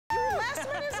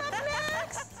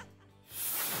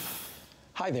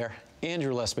Hi there,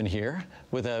 Andrew Lessman here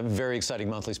with a very exciting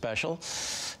monthly special.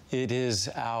 It's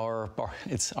our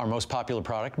most popular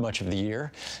product much of the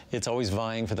year. It's always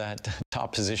vying for that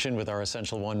top position with our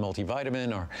Essential 1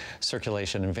 multivitamin, our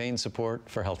circulation and vein support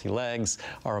for healthy legs,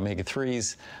 our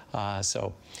omega-3s.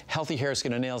 So healthy hair,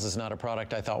 skin, and nails is not a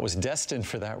product I thought was destined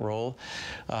for that role,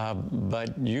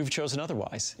 but you've chosen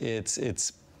otherwise.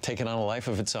 It's taken on a life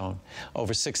of its own.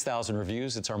 Over 6,000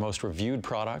 reviews. It's our most reviewed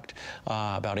product.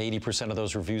 About 80% of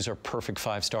those reviews are perfect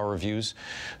 5-star reviews.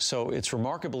 So it's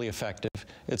remarkably effective.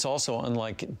 It's also,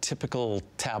 unlike typical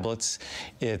tablets,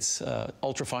 it's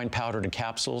ultrafine powdered in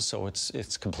capsules, so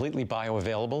it's completely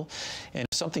bioavailable. And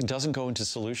if something doesn't go into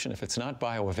solution, if it's not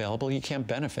bioavailable, you can't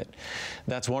benefit.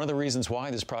 That's one of the reasons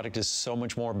why this product is so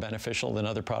much more beneficial than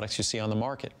other products you see on the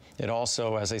market. It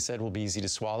also, as I said, will be easy to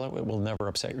swallow. It will never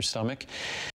upset your stomach.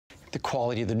 The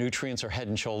quality of the nutrients are head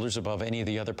and shoulders above any of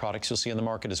the other products you'll see on the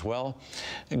market as well.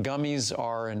 And gummies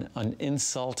are an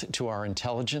insult to our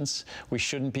intelligence. We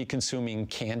shouldn't be consuming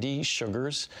candy,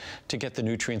 sugars to get the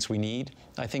nutrients we need.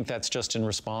 I think that's just in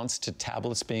response to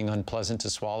tablets being unpleasant to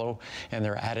swallow and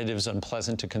their additives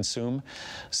unpleasant to consume.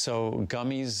 So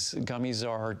gummies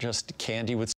are just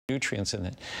candy with nutrients in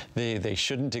it. They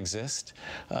shouldn't exist.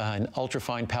 An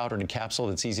ultrafine powder in a capsule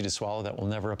that's easy to swallow that will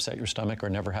never upset your stomach or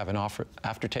never have an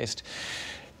aftertaste.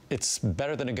 It's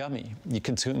better than a gummy. You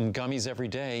consume gummies every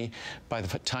day. By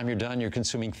the time you're done, you're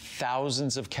consuming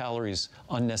thousands of calories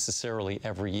unnecessarily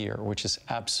every year, which is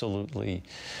absolutely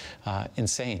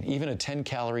insane. Even a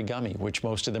 10-calorie gummy, which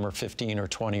most of them are 15 or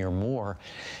 20 or more,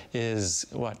 is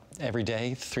what, every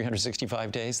day,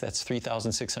 365 days? That's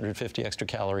 3,650 extra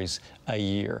calories a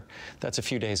year. That's a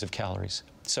few days of calories.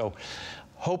 So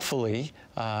hopefully,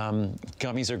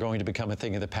 gummies are going to become a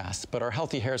thing of the past. But our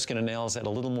healthy hair, skin, and nails at a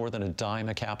little more than a dime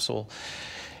a capsule.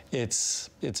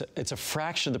 It's a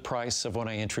fraction of the price of when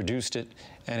I introduced it,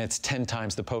 and it's 10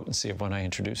 times the potency of when I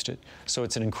introduced it. So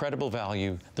it's an incredible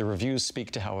value. The reviews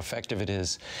speak to how effective it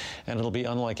is, and it'll be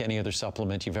unlike any other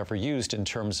supplement you've ever used in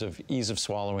terms of ease of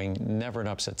swallowing, never an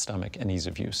upset stomach, and ease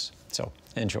of use. So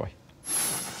enjoy.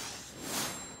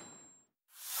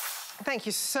 Thank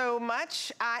you so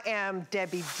much. I am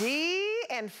Debbie D,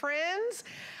 and friends,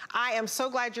 I am so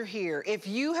glad you're here. If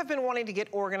you have been wanting to get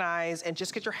organized and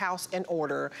just get your house in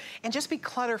order and just be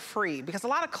clutter-free, because a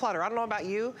lot of clutter, I don't know about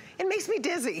you, it makes me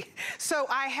dizzy. So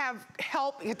I have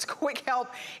help, it's quick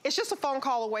help. It's just a phone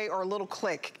call away or a little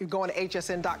click. You're going to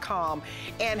hsn.com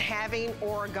and having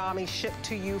Origami shipped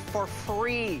to you for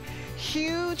free.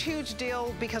 Huge, huge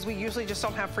deal, because we usually just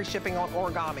don't have free shipping on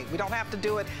Origami. We don't have to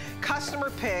do it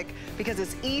customer pick because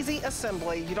it's easy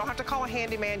assembly. You don't have to call a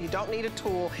handyman. You don't need a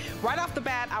tool. Right off the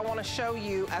bat, I want to show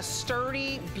you a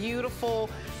sturdy, beautiful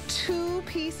 2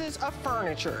 pieces of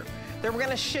furniture that we're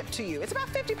going to ship to you. It's about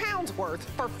 50 pounds worth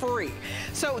for free.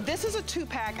 So this is a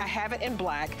 2-pack. I have it in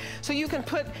black. So you can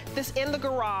put this in the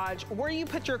garage where you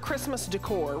put your Christmas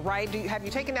decor, right? Have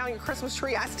you taken down your Christmas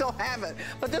tree? I still have it.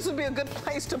 But this would be a good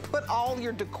place to put all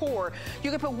your decor. You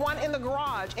can put one in the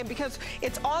garage, and because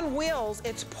it's on wheels,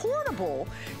 it's portable,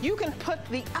 you can put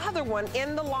the other one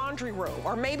in the laundry room,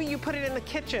 or maybe you put it in the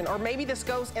kitchen, or maybe this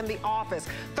goes in the office.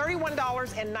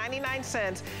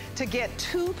 $31.99 to get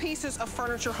 2 pieces of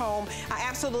furniture home. I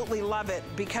absolutely love it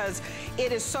because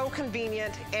it is so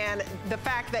convenient, and the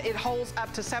fact that it holds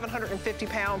up to 750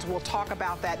 pounds, we'll talk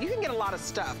about that. You can get a lot of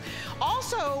stuff.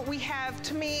 Also, we have,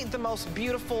 to me, the most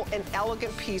beautiful and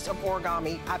elegant piece of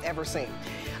Origami I've ever seen.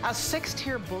 A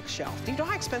 6-tier bookshelf. Do you know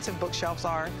how expensive bookshelves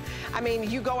are? I mean,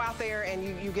 you go out there and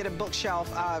you get a bookshelf,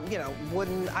 you know,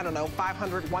 wooden, I don't know,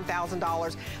 $500,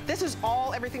 $1,000. This is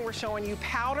everything we're showing you,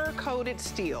 powder-coated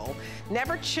steel.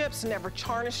 Never chips, never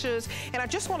tarnishes. And I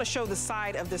just want to show the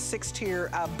side of the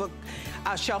 6-tier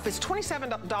bookshelf. It's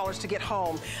 $27 to get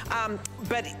home.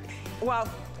 But, well,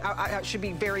 I should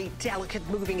be very delicate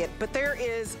moving it, but there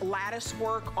is lattice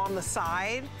work on the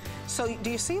side. So do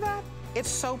you see that? It's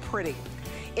so pretty.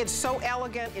 It's so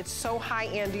elegant, it's so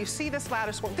high-end. Do you see this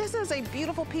lattice work? This is a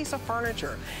beautiful piece of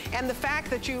furniture. And the fact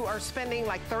that you are spending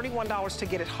like $31 to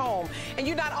get it home, and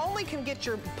you not only can get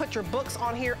put your books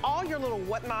on here, all your little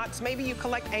whatnots, maybe you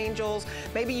collect angels,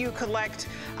 maybe you collect,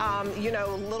 you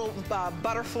know, little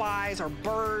butterflies or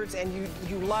birds, and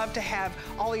you love to have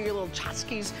all of your little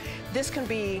tchotchkes. This can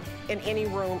be in any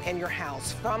room in your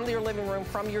house, from your living room,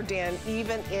 from your den,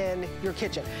 even in your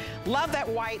kitchen. Love that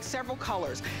white, several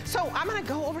colors. So I'm gonna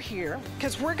go over here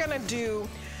because we're gonna do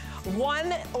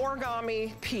one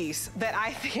Origami piece that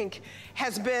I think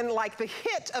has been like the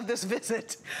hit of this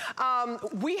visit.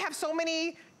 We have so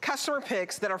many customer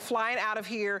picks that are flying out of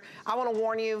here. I want to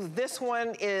warn you, this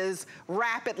one is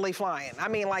rapidly flying. I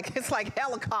mean, like, it's like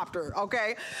helicopter,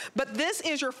 okay? But this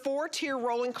is your 4-tier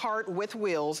rolling cart with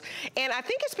wheels. And I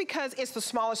think it's because it's the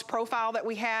smallest profile that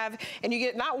we have. And you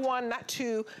get not 1, not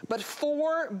 2, but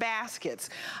 4 baskets.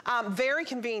 Very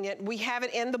convenient. We have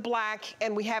it in the black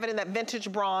and we have it in that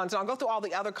vintage bronze. And I'll go through all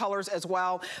the other colors as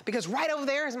well, because right over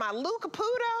there is my Lou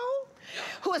Caputo,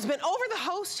 who has been over the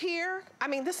host here. I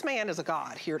mean, this man is a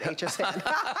god here at HSN.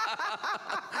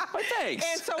 Well, thanks.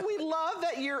 And so we love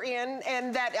that you're in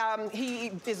and that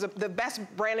he is the best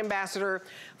brand ambassador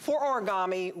for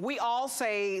Origami. We all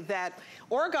say that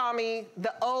Origami,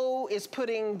 the O is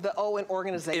putting the O in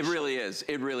organization. It really is.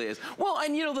 It really is. Well,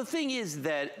 and you know, the thing is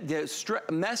that the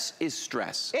mess is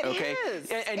stress. It okay? is.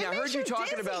 And I heard you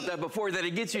talking about that before, that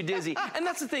it gets you dizzy. And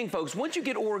that's the thing, folks. Once you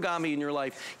get Origami in your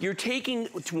life, you're taking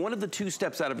one of the 2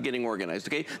 steps out of getting organized,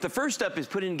 okay? The first step is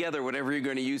putting together whatever you're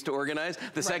going to use to organize.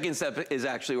 The second step is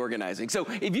actually organizing. So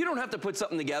if you don't have to put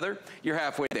something together, you're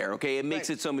halfway there, okay? It makes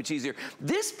it so much easier.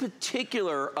 This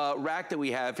particular rack that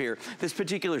we have here, this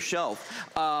particular shelf,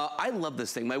 I love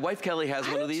this thing. My wife Kelly has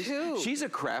one of these. Too. She's a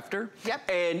crafter.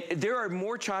 Yep. And there are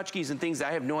more tchotchkes and things that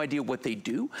I have no idea what they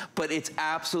do, but it's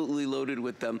absolutely loaded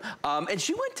with them. And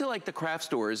she went to like the craft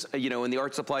stores, you know, in the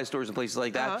art supply stores and places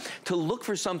like that, to look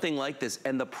for something like this,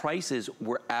 and the prices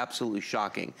were absolutely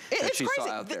shocking that she saw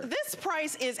out there. This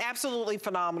price is absolutely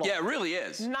phenomenal. Yeah, it really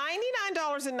is.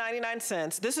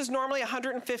 $99.99. This is normally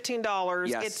 $115.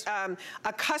 Yes. It's a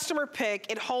customer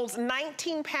pick. It holds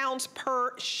 19 pounds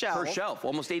per shelf. Per shelf,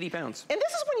 almost 80 pounds. And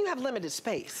this is when you have limited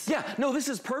space. Yeah, no, this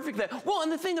is perfect. Well,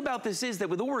 and the thing about this is that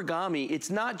with Origami, it's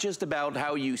not just about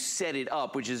how you set it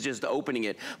up, which is just opening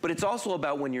it, but it's also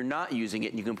about when you're not using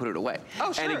it and you can put it away.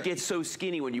 Oh, sure. And it gets so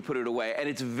skinny when you put it away, and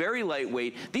it's very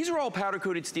lightweight. These are all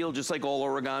powder-coated steel, just like all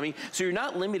Origami, so you're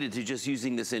not limited to just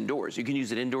using this indoors. You can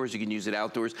use it indoors, you can use it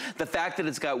outdoors. The fact that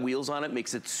it's got wheels on it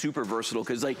makes it super versatile,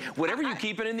 because like whatever you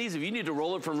keep it in these, if you need to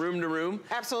roll it from room to room,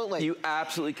 absolutely, you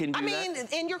absolutely can do that. I mean,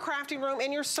 in your crafting room,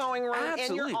 in your sewing room,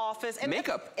 in your office, and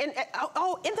makeup, in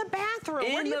the bathroom.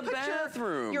 In Where do you the put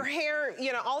bathroom, your hair,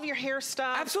 you know, all of your hair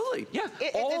stuff. Absolutely, yeah,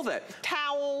 all that.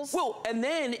 Towels. Well, and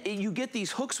then you get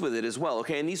these hooks with it as well,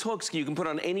 okay? And these hooks you can put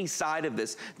on any side of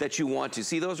this that you want to.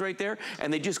 See those right there?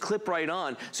 And they just clip right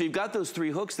on. So you've got those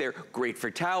 3 hooks there. Great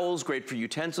for towels, great for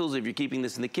utensils if you're keeping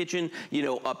this in the kitchen. You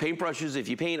know, paintbrushes if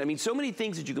you paint. I mean, so many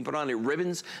things that you can put on it.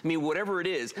 Ribbons. I mean, whatever it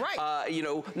is. Right. You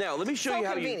know, now let me show you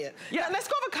how convenient. Yeah. Now, let's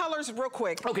go over colors real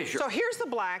quick. Okay, sure. So here's the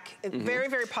black. Very,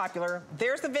 very popular.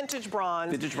 There's the vintage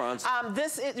bronze. Vintage bronze.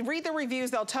 Read the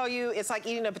reviews. They'll tell you it's like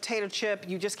eating a potato chip.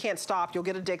 You just can't stop. You'll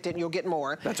get addicted and you'll get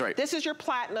more. That's right. This is your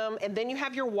platinum, and then you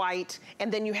have your white,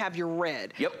 and then you have your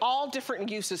red. Yep. All different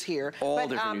uses here. All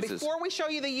different uses. Before we show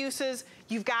you the uses,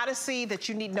 you've got to see that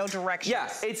you need no directions. Yeah,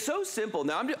 it's so simple.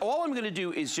 Now, all I'm going to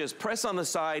do is just press on the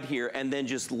side here and then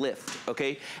just lift,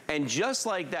 okay? And just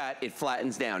like that, it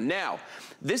flattens down. Now,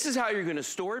 this is how you're going to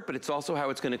store it, but it's also how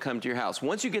it's going to come to your house.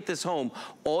 Once you get this home,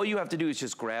 all you have to do is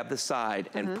just grab the side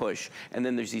and push. And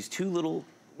then there's these 2 little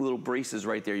braces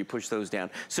right there. You push those down.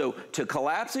 So to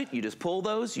collapse it, you just pull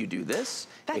those, you do this.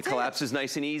 It collapses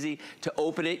nice and easy. To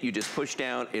open it, you just push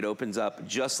down, it opens up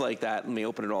just like that. Let me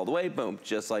open it all the way, boom,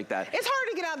 just like that. It's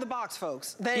harder to get out of the box,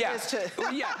 folks, than it is to...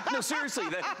 Yeah, no, seriously,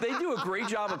 they do a great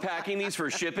job of packing these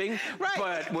for shipping,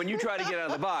 but when you try to get out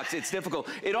of the box, it's difficult.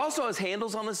 It also has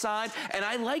handles on the side, and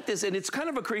I like this, and it's kind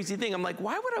of a crazy thing. I'm like,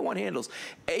 why would I want handles?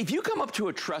 If you come up to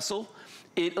a trestle,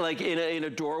 like in a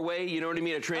doorway, you know what I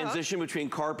mean? A transition between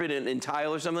carpet and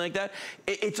tile or something like that.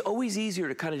 It's always easier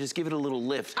to kind of just give it a little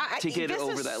lift to get it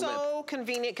over that lip. This is so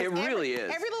convenient. It really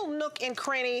is. Every little nook and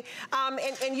cranny.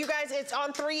 And you guys, it's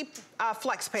on 3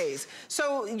 flex pays.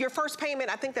 So your first payment,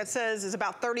 I think that says, is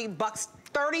about $30.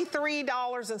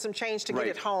 $33 and some change to get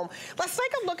it home. Let's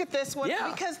take a look at this one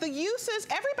because the uses,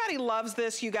 everybody loves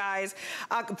this, you guys.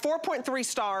 4.3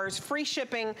 stars, free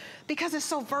shipping, because it's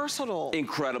so versatile.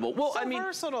 Incredible. Well, I mean,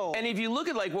 versatile. And if you look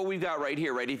at like what we've got right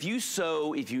here, right? If you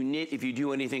sew, if you knit, if you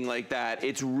do anything like that,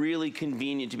 it's really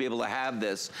convenient to be able to have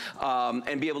this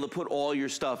and be able to put all your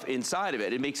stuff inside of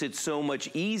it. It makes it so much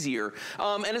easier.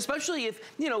 And especially if,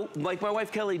 you know, like my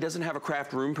wife Kelly doesn't have a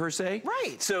craft room per se.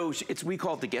 Right. So we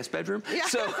call it the guest bedroom. Yeah.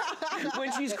 So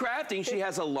when she's crafting, she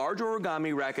has a large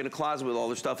origami rack in a closet with all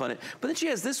her stuff on it. But then she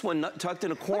has this one tucked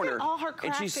in a corner. Look at all her crafting.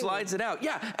 And she slides it out.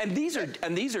 Yeah, and these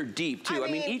are deep too. I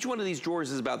mean, each one of these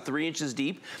drawers is about 3 inches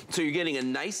deep. So you're getting a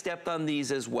nice depth on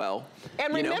these as well.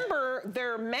 And remember,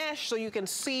 they're mesh so you can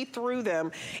see through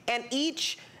them. And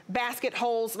each basket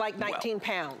holds like 19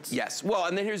 pounds. Yes. Well,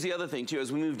 and then here's the other thing too.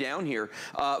 As we move down here,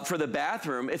 for the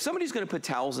bathroom, if somebody's going to put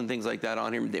towels and things like that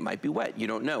on here, they might be wet. You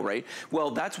don't know, right?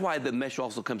 Well, that's why the mesh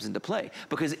also comes into play,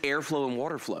 because airflow and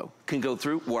water flow can go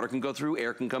through, water can go through,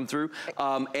 air can come through,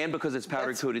 and because it's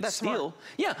powder coated steel,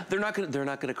 yeah, they're not going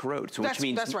to corrode. So which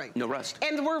means no rust.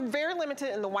 And we're very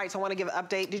limited in the whites. I want to give an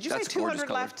update. Did you say 200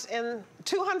 left? And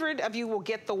 200 of you will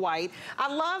get the white.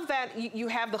 I love that you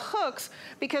have the hooks,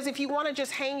 because if you want to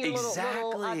just hang your little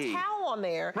towel on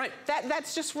there,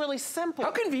 that's just really simple.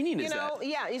 How convenient is that?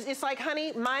 Yeah, it's like,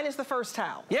 honey, mine is the first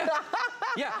towel. Yeah.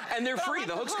 Yeah, and they're free.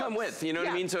 The hooks come with, you know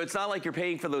what I mean? So it's not like you're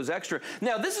paying for those extra.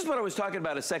 Now, this is what I was talking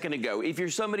about a second ago. If you're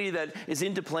somebody that is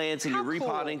into plants and you're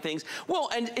repotting things, well,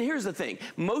 and here's the thing.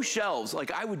 Most shelves,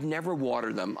 like I would never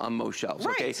water them on most shelves,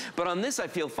 okay? But on this, I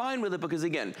feel fine with it because,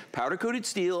 again, powder-coated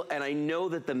steel, and I know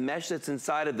that the mesh that's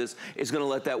inside of this is going to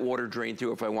let that water drain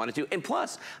through if I wanted to. And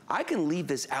plus, I can leave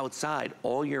this outside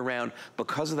all year round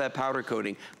because of that powder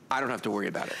coating. I don't have to worry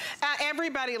about it.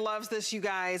 Everybody loves this, you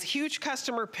guys. Huge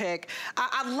customer pick.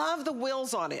 I love the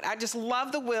wheels on it. I just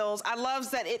love the wheels. I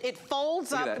love that it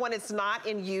folds up when it's not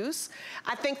in use.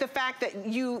 I think the fact that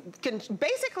you can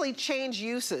basically change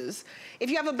uses. If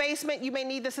you have a basement, you may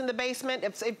need this in the basement.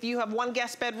 If you have one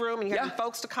guest bedroom and you have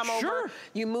folks to come over,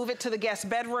 you move it to the guest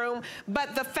bedroom.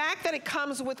 But the fact that it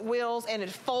comes with wheels and it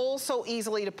folds so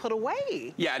easily to put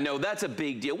away. Yeah, no, that's a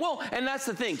big deal. Well, and that's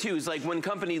the thing too, is like when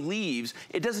company leaves,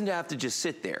 it doesn't have to just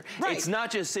sit there. It's not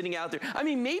just sitting out there. I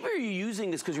mean, maybe you're using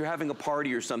this because you're having a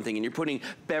party or something and you're putting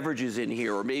beverages in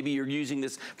here, or maybe you're using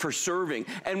this for serving.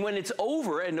 And when it's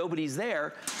over and nobody's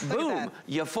there, boom,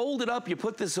 you fold it up, you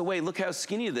put this away. Look how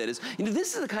skinny that is. You know,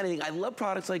 this is the kind of thing, I love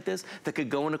products like this that could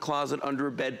go in a closet, under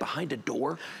a bed, behind a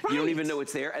door. You don't even know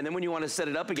it's there. And then when you want to set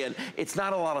it up again, it's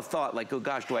not a lot of thought, like, oh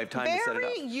gosh, do I have time to set it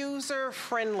up? Very user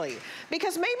friendly.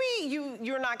 Because maybe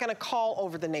you're not going to call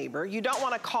over the neighbor. You don't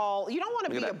want to call, you don't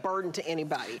want to be a burden to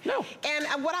anybody. No.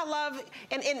 And what I love,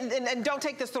 and don't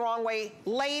take this the wrong way,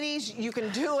 ladies, you can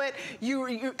do it.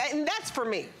 And that's for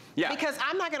me. Yeah. Because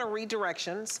I'm not going to read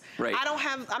directions. Right.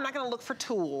 I'm not going to look for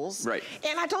tools. Right.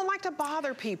 And I don't like to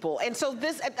bother people. And so read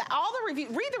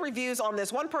the reviews on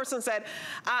this. One person said,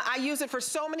 I use it for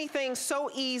so many things, so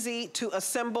easy to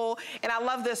assemble. And I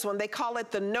love this one. They call it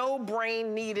the no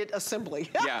brain needed assembly.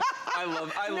 Yeah, I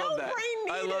love that. No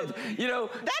brain needed. You know.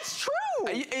 That's true.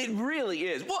 It really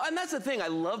is. Well, and that's the thing. I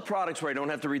love products where I don't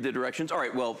have to read the directions. All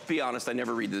right, well, be honest, I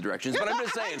never read the directions, but I'm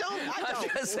just saying. I'm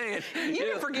just saying.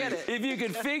 You can forget it. If you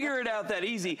could figure it out that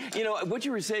easy. You know, what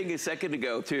you were saying a second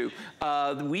ago, too,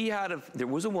 there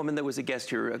was a woman that was a guest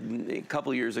here a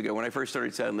couple years ago when I first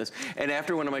started selling this, and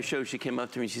after one of my shows, she came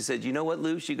up to me and she said, you know what,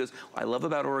 Lou? She goes, what I love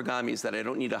about Origami is that I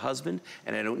don't need a husband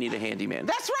and I don't need a handyman.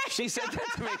 That's right. She said that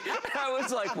to me. I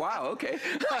was like, wow, okay.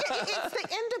 It's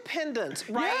the independence,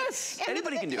 right? Yes,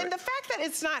 anybody can do it. And the fact that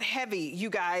it's not heavy, you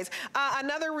guys.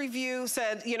 Another review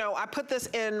said, you know, I put this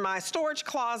in my storage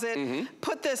closet,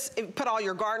 put all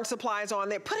your garden supplies on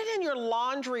there, put it in your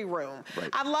laundry room. Right.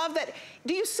 I love that.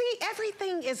 Do you see,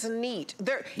 everything is neat.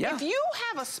 If you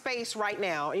have a space right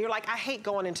now and you're like, I hate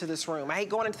going into this room. I hate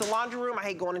going into the laundry room. I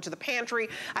hate going into the pantry.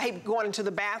 I hate going into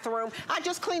the bathroom. I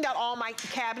just cleaned out all my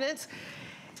cabinets.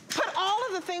 Put all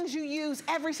of the things you use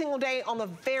every single day on the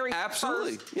very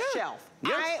first shelf.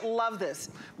 Yes. I love this.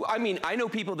 Well, I mean, I know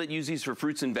people that use these for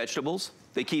fruits and vegetables.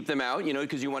 They keep them out, you know,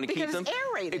 because you want to keep them. Because it's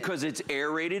aerated. Because it's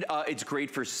aerated. It's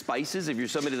great for spices if you're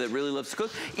somebody that really loves to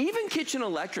cook. Even kitchen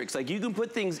electrics, like you can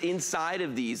put things inside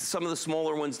of these, some of the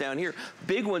smaller ones down here,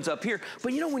 big ones up here.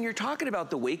 But you know, when you're talking about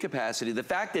the weight capacity, the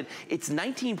fact that it's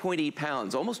 19.8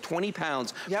 pounds, almost 20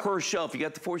 pounds per shelf, you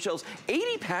got the 4 shelves,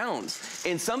 80 pounds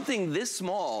in something this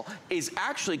small is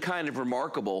actually kind of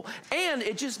remarkable. And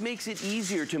it just makes it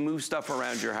easier to move stuff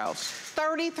around your house.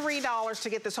 $33 to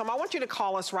get this home. I want you to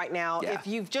call us right now if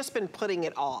you've just been putting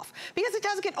it off, because it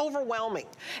does get overwhelming.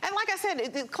 And like I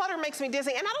said, the clutter makes me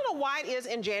dizzy. And I don't know why it is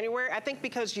in January. I think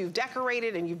because you've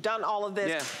decorated and you've done all of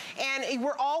this. And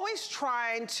we're always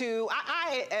trying to,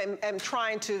 I am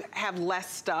trying to have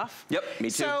less stuff. Yep, me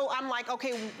too. So I'm like,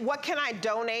 okay, what can I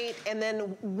donate? And then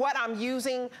what I'm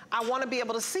using, I want to be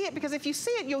able to see it, because if you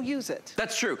see it, you'll use it.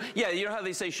 That's true. Yeah, you know how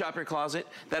they say shop your closet?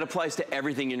 That applies to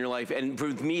everything in your life. And for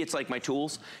me, it's like my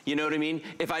tools. You know what I mean?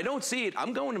 If I don't see it,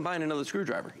 I'm going and buying another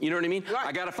screwdriver. You know what I mean? Right.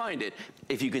 I got to find it.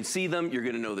 If you can see them, you're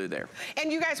going to know they're there.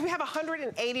 And you guys, we have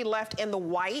 180 left in the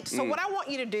white. So what I want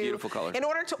you to do, beautiful color, in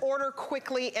order to order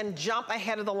quickly and and jump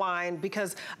ahead of the line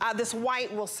because this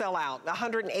white will sell out.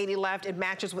 180 left, it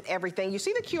matches with everything. You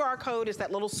see the QR code is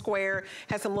that little square,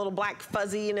 has some little black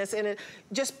fuzziness in it.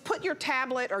 Just put your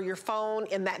tablet or your phone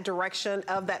in that direction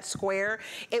of that square.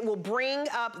 It will bring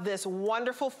up this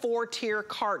wonderful 4-tier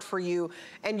cart for you,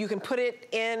 and you can put it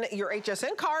in your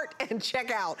HSN cart and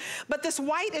check out. But this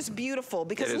white is beautiful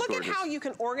because look at how you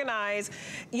can organize,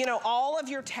 you know, all of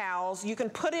your towels. You can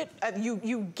put it,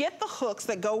 you get the hooks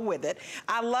that go with it.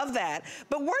 I love that.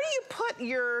 But where do you put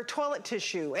your toilet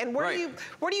tissue? And where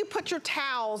do you put your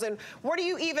towels? And where do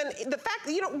you even, the fact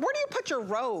that, you know, where do you put your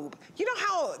robe? You know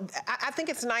how, I think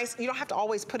it's nice, you don't have to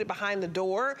always put it behind the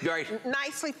door. Right.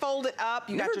 Nicely fold it up.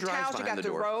 You got your towels, you got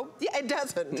the robe. Yeah, it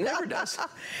doesn't. It never does.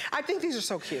 I think these are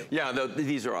so cute. Yeah,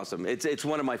 these are awesome. It's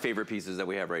one of my favorite pieces that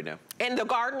we have right now. In the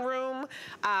garden room,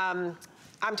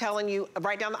 I'm telling you,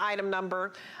 write down the item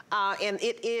number, and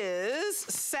it is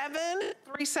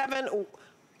 737.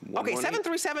 Okay,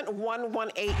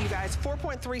 737-118, you guys,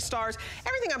 4.3 stars.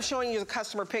 Everything I'm showing you is a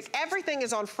customer pick. Everything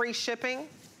is on free shipping.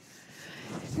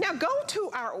 Now go to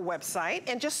our website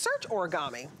and just search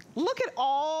Origami. Look at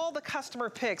all the customer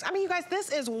picks. I mean, you guys, this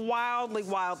is wildly,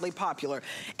 wildly popular.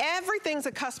 Everything's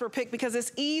a customer pick because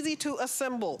it's easy to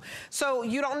assemble. So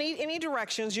you don't need any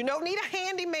directions. You don't need a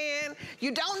handyman.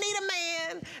 You don't need a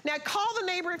man. Now call the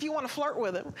neighbor if you want to flirt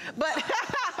with him, but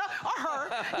or her,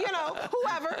 you know,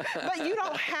 whoever. But you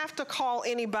don't have to call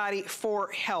anybody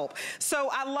for help. So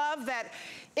I love that.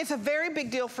 It's a very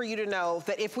big deal for you to know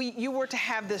that if you were to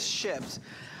have this shipped,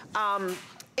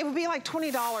 it would be like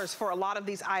 $20 for a lot of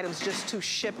these items just to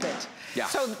ship it. Yeah.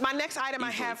 So my next item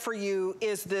I have for you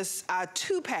is this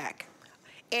 2-pack,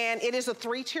 and it is a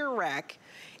 3-tier rack.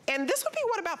 And this would be,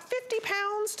 what, about 50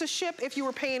 pounds to ship if you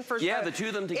were paying for... Yeah, the two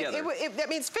of them together. That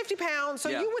means 50 pounds, so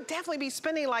you would definitely be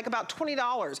spending like about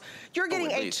 $20. You're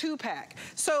getting a 2-pack.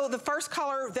 So the first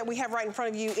color that we have right in front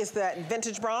of you is that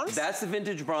vintage bronze? That's the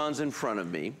vintage bronze in front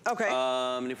of me. Okay.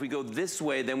 And if we go this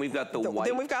way, then we've got the white.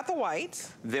 Then we've got the white.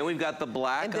 Then we've got the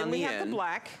black on the end. And then we have the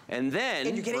black. And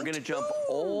then we're going to jump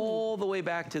all the way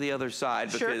back to the other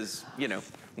side because, you know,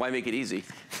 why make it easy?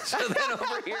 So then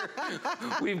over here,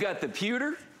 we've got the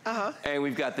pewter. And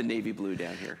we've got the navy blue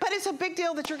down here. But it's a big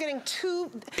deal that you're getting two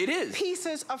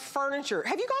pieces of furniture.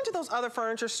 Have you gone to those other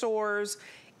furniture stores?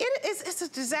 It's a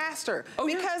disaster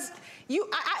because you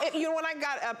know, when I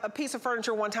got a piece of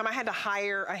furniture one time, I had to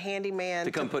hire a handyman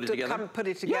to come put it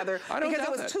together. Because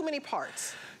it was too many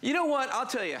parts. You know what? I'll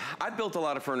tell you, I built a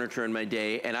lot of furniture in my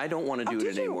day, and I don't want to do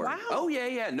it anymore. Wow. Oh,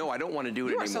 yeah. No, I don't want to do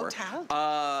it anymore. You are so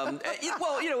talented.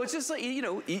 Well, you know, it's just like, you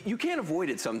know, you can't avoid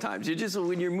it sometimes. You just,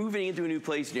 when you're moving into a new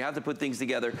place, and you have to put things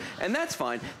together, and that's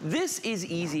fine. This is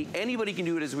easy. Anybody can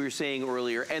do it, as we were saying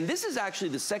earlier, and this is actually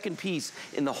the second piece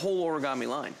in the whole Origami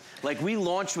line. Like, we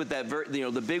launched with that, you know,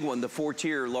 the big one, the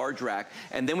 4-tier large rack,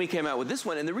 and then we came out with this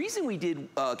one. And the reason we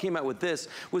came out with this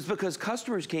was because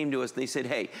customers came to us and they said,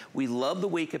 hey, we love the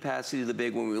weight capacity of the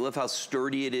big one. We love how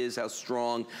sturdy it is, how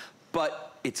strong, but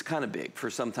it's kind of big for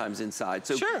sometimes inside.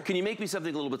 So can you make me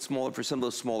something a little bit smaller for some of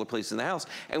those smaller places in the house?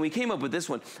 And we came up with this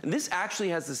one. And this actually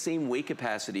has the same weight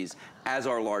capacities as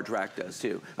our large rack does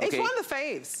too. Okay? It's one of the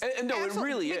faves. And no, it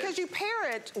really is. Because you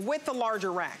pair it with the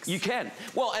larger racks. You can.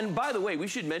 Well, and by the way, we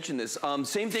should mention this.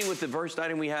 Same thing with the first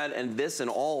item we had and this and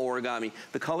all Origami.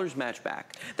 The colors match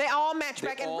back. They all match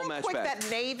back. And real quick, that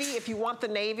navy, if you want the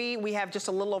navy, we have just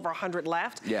a little over 100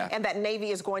 left. Yeah. And that navy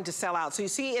is going to sell out. So you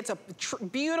see, it's a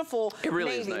beautiful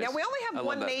navy. Nice. Now, we only have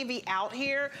one navy out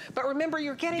here, but remember,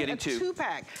 you're getting a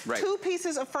 2-pack. Right. 2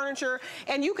 pieces of furniture,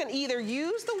 and you can either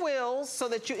use the wheels so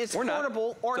that it's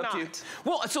portable or not.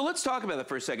 Well, so let's talk about that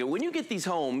for a second. When you get these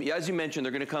home, as you mentioned,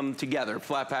 they're going to come together,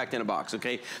 flat packed in a box,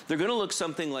 okay? They're going to look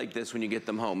something like this when you get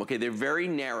them home, okay? They're very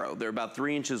narrow. They're about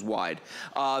 3 inches wide.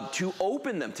 To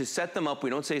open them, to set them up, we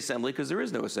don't say assembly because there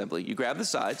is no assembly. You grab the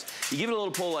sides, you give it a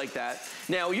little pull like that.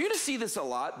 Now, you're going to see this a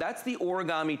lot. That's the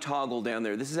Origami toggle down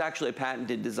there. This is actually a patented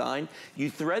design.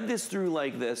 You thread this through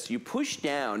like this, you push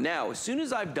down. Now, as soon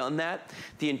as I've done that,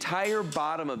 the entire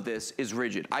bottom of this is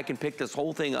rigid. I can pick this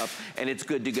whole thing up and it's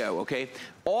good to go, okay?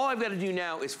 All I've got to do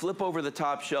now is flip over the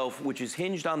top shelf, which is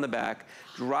hinged on the back,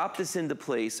 drop this into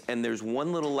place, and there's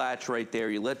one little latch right there.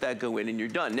 You let that go in and you're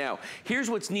done. Now, here's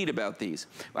what's neat about these.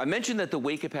 I mentioned that the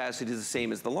weight capacity is the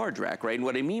same as the large rack, right? And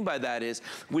what I mean by that is,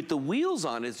 with the wheels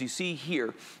on, as you see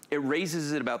here, it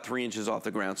raises it about 3 inches off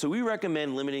the ground. So we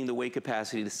recommend limiting the weight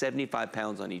capacity to 75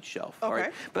 pounds on each shelf. Okay. All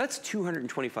right? But that's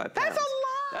 225 pounds. That's a lot.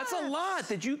 That's a lot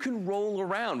that you can roll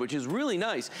around, which is really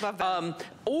nice. Love that.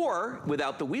 Or,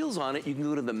 without the wheels on it, you can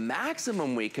go to the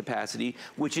maximum weight capacity,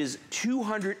 which is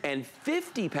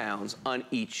 250 pounds on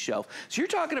each shelf. So you're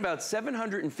talking about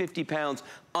 750 pounds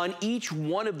on each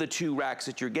one of the 2 racks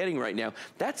that you're getting right now.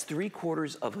 That's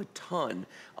 3/4 of a ton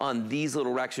on these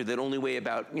little racks here that only weigh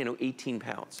about, 18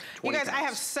 pounds, 20 You guys, pounds. I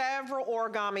have several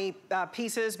origami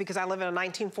pieces because I live in a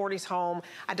 1940s home.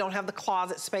 I don't have the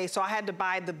closet space, so I had to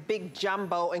buy the big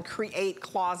jumbo and create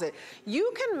closet.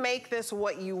 You can make this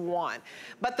what you want,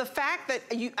 but the fact that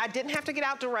I didn't have to get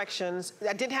out directions,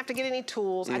 I didn't have to get any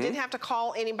tools, I didn't have to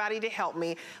call anybody to help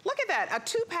me. Look at that, a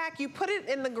 2-pack, you put it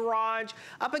in the garage,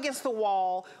 up against the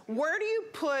wall. Where do you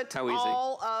put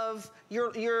all of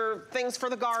your things for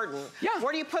the garden? Yeah.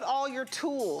 Where do you put all your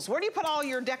tools? Where do you put all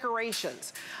your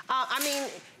decorations? I mean,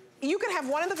 you could have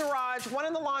one in the garage, one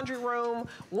in the laundry room,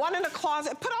 one in a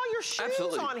closet. Put all your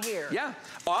shoes on here. Yeah,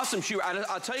 awesome shoe.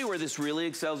 I'll tell you where this really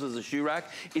excels as a shoe rack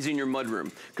is in your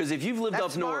mudroom. Because if you've lived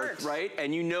up north, right,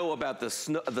 and you know about the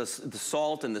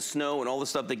salt and the snow and all the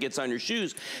stuff that gets on your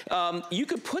shoes, you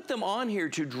could put them on here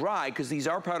to dry because these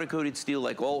are powder coated steel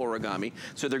like all origami.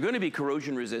 So they're going to be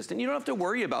corrosion resistant. You don't have to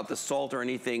worry about the salt or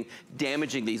anything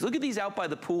damaging these. Look at these out by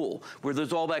the pool where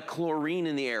there's all that chlorine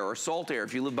in the air or salt air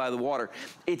if you live by the water.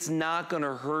 It's not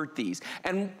gonna hurt these.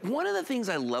 And one of the things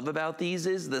I love about these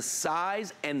is the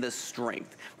size and the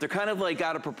strength. They're kind of like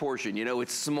out of proportion.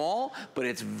 It's small, but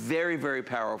it's very, very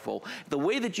powerful. The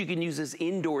way that you can use this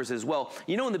indoors as well.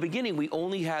 In the beginning, we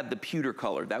only had the pewter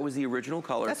color. That was the original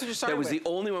color. That's what you started That was with. the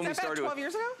only one we started with. 12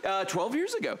 years ago? 12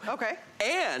 years ago. Okay.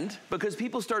 And because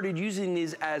people started using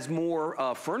these as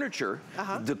more furniture,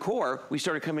 decor, we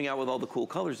started coming out with all the cool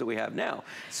colors that we have now.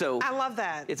 So I love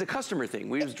that. It's a customer thing.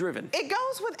 We was driven. It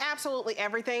goes with absolutely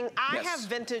everything. I have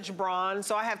vintage bronze,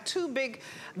 so I have 2 big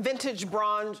vintage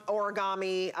bronze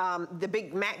origami, the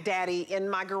big Mac Daddy in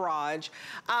my garage.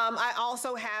 I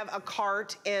also have a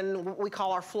cart in what we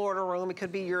call our Florida room. It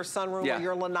could be your sunroom or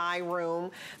your lanai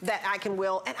room that I can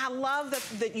wheel. And I love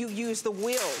that you use the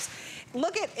wheels.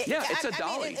 Look at it. Yeah, it's a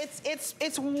dolly.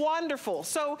 It's wonderful.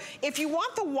 So if you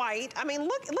want the white, I mean,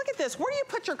 look at this. Where do you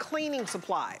put your cleaning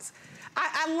supplies?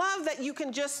 I love that you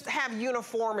can just have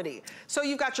uniformity. So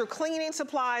you've got your cleaning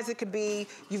supplies. It could be,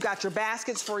 you've got your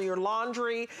baskets for your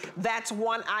laundry. That's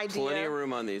one idea. Plenty of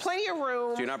room on these. Plenty of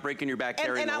room. So you're not breaking your back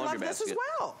carrying the laundry basket. And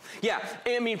I love this as well. Yeah,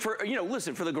 I mean,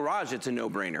 listen, for the garage, it's a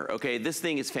no-brainer, okay? This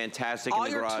thing is fantastic in the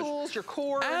garage. All your tools, your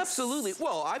cords. Absolutely.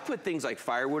 Well, I put things like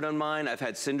firewood on mine. I've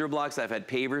had cinder blocks. I've had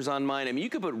pavers on mine. I mean, you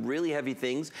could put really heavy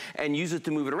things and use it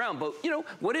to move it around. But,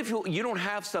 what if you don't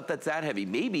have stuff that's that heavy?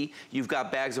 Maybe you've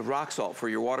got bags of rock salt for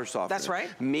your water softener. That's right.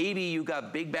 Maybe you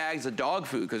got big bags of dog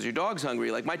food because your dog's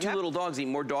hungry. Like my 2 little dogs eat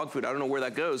more dog food. I don't know where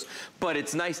that goes, but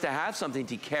it's nice to have something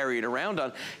to carry it around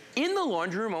on. In the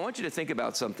laundry room, I want you to think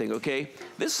about something, okay?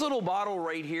 This little bottle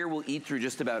right here will eat through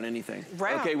just about anything.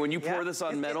 Right. Okay, when you pour this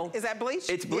on metal. Is that bleach?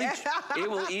 It's bleach. It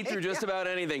will eat through just about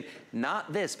anything.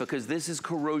 Not this, because this is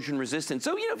corrosion resistant.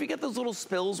 So, if you get those little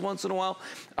spills once in a while,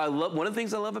 one of the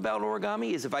things I love about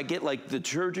origami is if I get like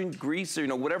detergent, grease, or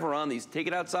whatever on these, take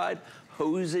it outside,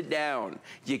 hose it down.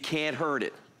 You can't hurt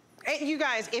it. And you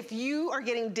guys, if you are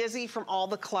getting dizzy from all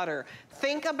the clutter,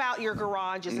 think about your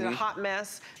garage. Is it a hot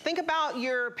mess? Think about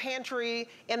your pantry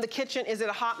and the kitchen. Is it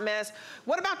a hot mess?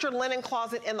 What about your linen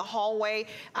closet in the hallway?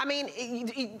 I mean,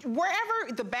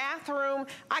 wherever, the bathroom,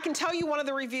 I can tell you one of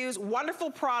the reviews, wonderful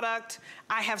product.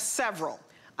 I have several.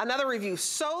 Another review,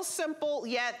 so simple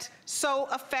yet so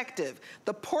effective.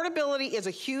 The portability is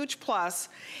a huge plus,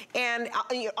 and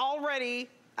already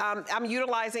I'm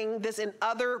utilizing this in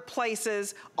other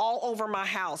places all over my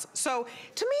house. So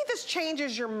to me, this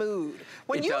changes your mood.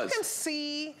 When you can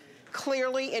see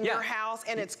clearly in your house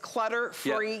and it's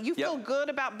clutter-free, you feel good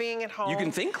about being at home. You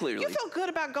can think clearly. You feel good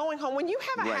about going home. When you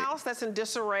have a house that's in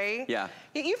disarray,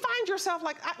 you find yourself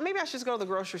like, maybe I should just go to the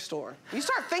grocery store. You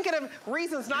start thinking of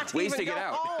reasons not to even go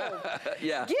home.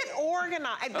 Get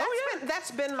organized.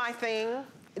 That's been my thing.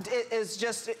 It is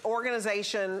just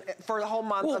organization for the whole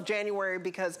month of January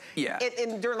because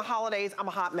during the holidays, I'm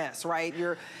a hot mess, right?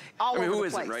 You're all over the place. Who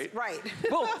isn't, right? Right.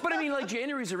 Well, but I mean, like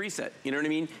January's a reset. You know what I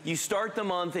mean? You start the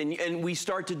month and we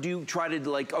start to try to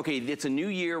like, okay, it's a new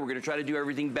year. We're going to try to do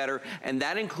everything better. And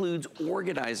that includes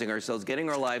organizing ourselves, getting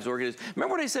our lives organized.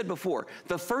 Remember what I said before?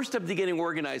 The first step to getting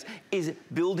organized is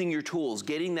building your tools,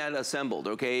 getting that assembled,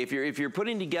 okay? If you're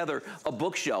putting together a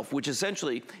bookshelf, which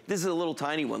essentially, this is a little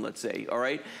tiny one, let's say, all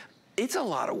right? it's a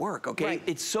lot of work, okay? Right.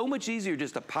 It's so much easier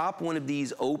just to pop one of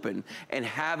these open and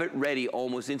have it ready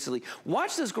almost instantly.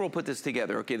 Watch this girl put this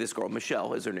together. Okay, this girl,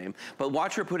 Michelle is her name. But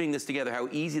watch her putting this together, how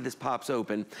easy this pops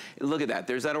open. Look at that.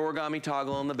 There's that origami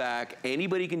toggle on the back.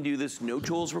 Anybody can do this, no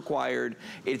tools required.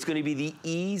 It's gonna be the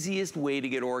easiest way to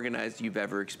get organized you've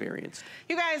ever experienced.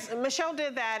 You guys, Michelle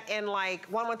did that in like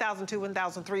 1,000, 2,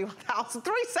 1,000, 3, 1,000,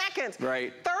 3 seconds.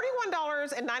 Right.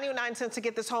 $31.99 to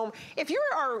get this home. If you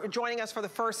are joining us for the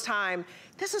first time,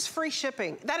 this is free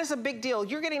shipping. That is a big deal.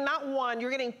 You're getting not one, you're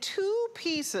getting 2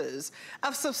 pieces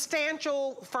of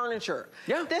substantial furniture.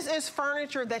 Yeah. This is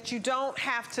furniture that you don't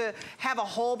have to have a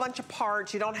whole bunch of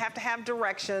parts. You don't have to have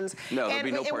directions. No, there'll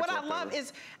be no parts what I love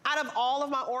is, out of all of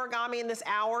my origami in this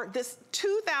hour, this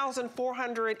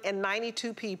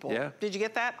 2,492 people, yeah. Did you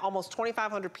get that? Almost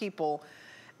 2,500 people.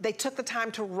 They took the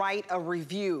time to write a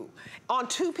review. On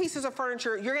 2 pieces of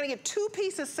furniture, you're gonna get 2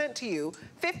 pieces sent to you,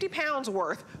 50 pounds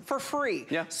worth, for free.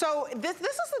 Yeah. So this is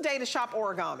the day to shop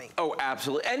origami. Oh,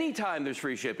 absolutely. Anytime there's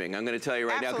free shipping, I'm gonna tell you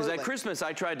right now, because at Christmas,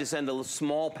 I tried to send a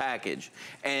small package,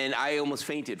 and I almost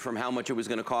fainted from how much it was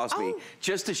gonna cost me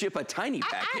just to ship a tiny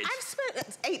package. I've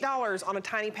spent $8 on a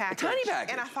tiny package. A tiny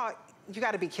package. And I thought, you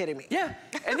gotta be kidding me. Yeah,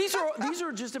 and these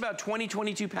are just about 20,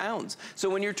 22 pounds. So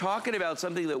when you're talking about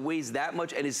something that weighs that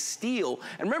much and is steel,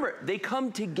 and remember, they come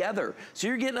together. So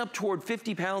you're getting up toward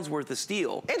 50 pounds worth of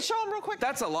steel. And show them real quick.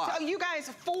 That's a lot. So you guys,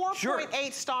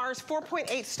 4.8 stars,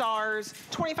 4.8 stars,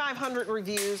 2,500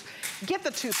 reviews. Get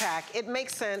the 2-pack. It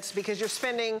makes sense because you're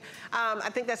spending, I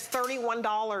think that's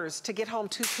 $31 to get home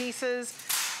 2 pieces.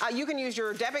 You can use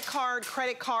your debit card,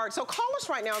 credit card. So call us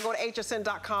right now and go to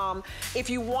hsn.com. If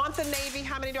you want the navy,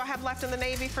 how many do I have left in the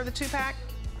navy for the 2-pack?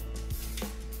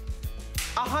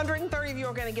 130 of you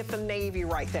are gonna get the navy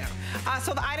right there.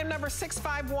 So the item number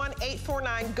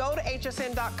 651849, go to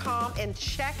hsn.com and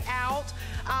check out,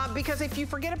 because if you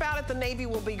forget about it, the navy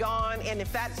will be gone. And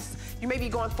if you may be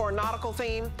going for a nautical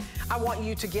theme, I want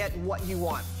you to get what you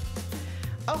want.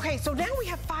 Okay, so now we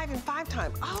have 5 and 5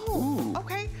 time. Oh,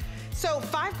 okay. So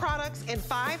 5 products in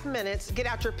 5 minutes. Get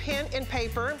out your pen and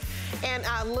paper. And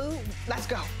Lou, let's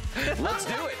go. Let's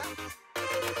do it.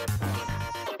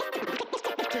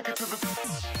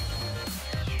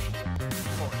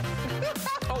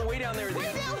 Oh, way down there at the end.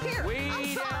 Way down here.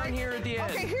 Way down here at the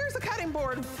end. Okay, here's the cutting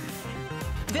board.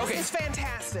 This is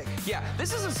fantastic. Yeah,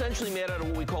 this is essentially made out of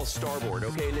what we call starboard,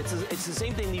 okay? And it's the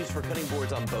same thing used for cutting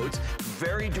boards on boats.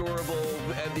 Very durable,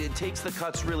 it takes the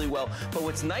cuts really well. But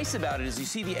what's nice about it is you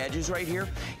see the edges right here?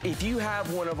 If you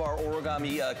have one of our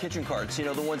origami kitchen carts, you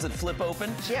know, the ones that flip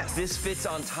open? Yes. This fits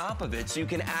on top of it, so you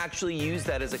can actually use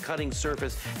that as a cutting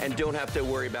surface and don't have to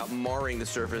worry about marring the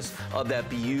surface of that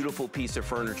beautiful piece of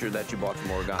furniture that you bought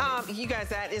from Origami. You guys,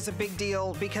 that is a big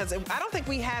deal because I don't think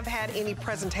we have had any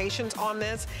presentations on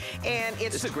this. And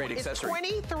it's a great accessory.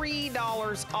 It's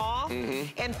 $23 off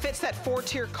and fits that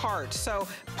 4-tier cart. So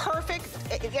perfect.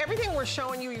 Everything we're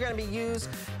showing you, you're going to be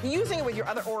using it with your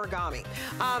other origami.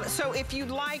 So if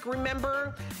you'd like,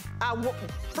 remember,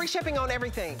 free shipping on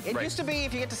everything. It used to be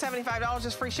if you get to $75,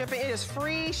 it's free shipping. It is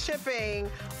free shipping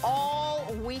all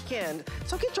weekend.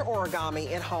 So get your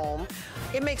origami at home.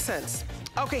 It makes sense.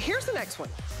 Okay, here's the next one.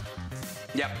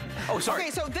 Yep. Oh, sorry. Okay,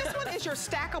 so this one is your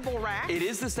stackable rack. It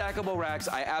is the stackable racks.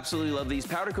 I absolutely love these.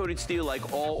 Powder-coated steel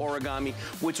like all origami.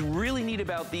 What's really neat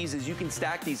about these is you can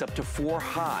stack these up to 4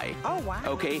 high. Oh, wow.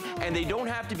 Okay, and they don't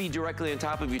have to be directly on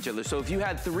top of each other. So if you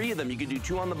had 3 of them, you could do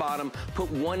 2 on the bottom,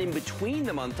 put 1 in between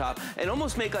them on top, and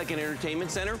almost make like an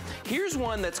entertainment center. Here's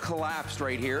one that's collapsed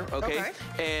right here, okay?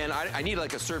 And I need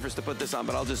like a surface to put this on,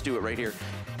 but I'll just do it right here.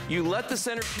 You let the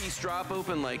center piece drop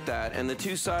open like that, and the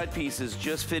 2 side pieces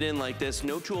just fit in like this.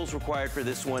 No tools required for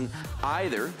this one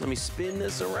either. Let me spin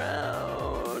this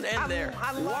around, and there,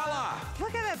 voila!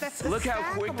 Look at that, Look how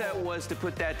quick that was to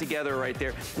put that together right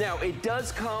there. Now, it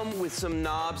does come with some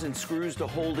knobs and screws to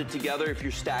hold it together if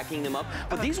you're stacking them up,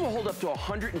 but these will hold up to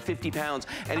 150 pounds.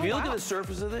 And if you look at the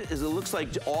surface of it, it looks like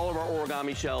all of our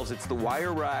origami shelves. It's the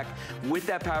wire rack with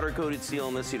that powder-coated steel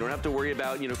in this, so you don't have to worry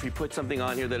about, you know, if you put something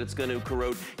on here that it's going to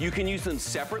corrode. You can use them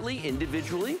separately,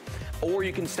 individually, or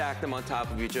you can stack them on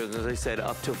top of each other, as I said,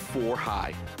 up to 4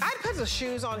 high. I'd put the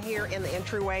shoes on here in the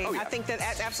entryway. I think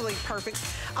that's absolutely perfect.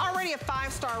 Already a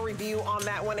 5-star review on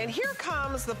that one. And here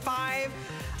comes the 5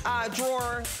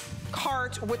 drawer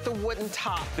cart with the wooden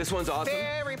top. This one's awesome.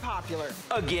 Very popular.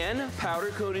 Again,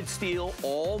 powder-coated steel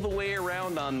all the way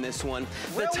around on this one.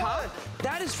 The top,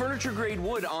 that is furniture-grade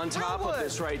wood on top of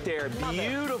this right there.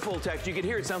 Beautiful texture. You can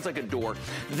hear it sounds like a door.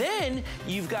 Then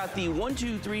you've got the 1,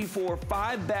 2, 3, 4,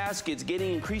 5 baskets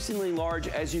getting increasingly large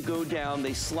as you go down.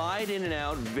 They slide in and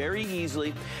out very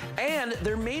easily. And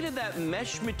they're made of that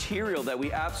mesh material that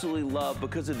we absolutely love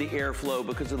because of the airflow,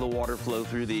 because of the water flow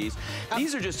through these.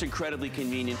 These are just incredibly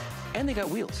convenient. And they got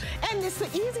wheels. And it's the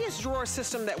easiest drawer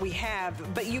system that we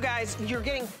have, but you guys, you're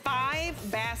getting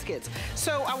 5 baskets.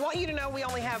 So I want you to know we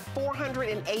only have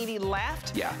 480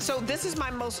 left. Yeah. So this is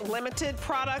my most limited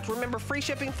product. Remember, free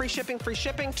shipping, free shipping, free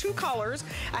shipping. 2 colors.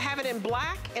 I have it in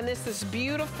black, and this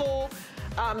beautiful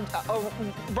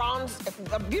bronze,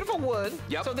 a beautiful wood.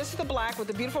 Yep. So this is the black with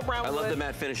the beautiful brown wood. I love the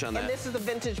matte finish on that. And this is the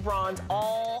vintage bronze,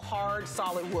 all hard,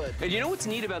 solid wood. And you know what's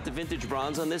neat about the vintage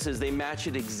bronze on this is they match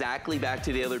it exactly back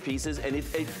to the other pieces. And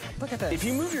look at this. If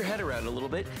you move your head around a little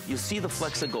bit, you'll see the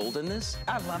flecks of gold in this.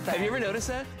 I love that. Have you ever noticed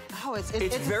that? Oh, it's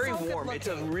very so warm. It's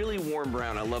a really warm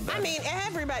brown. I love that. I mean,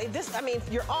 everybody,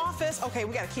 your office. Okay,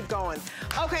 we got to keep going.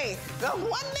 Okay, 1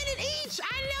 minute each.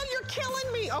 I know you're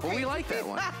killing me. Okay. Well, we like that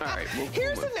one. All right.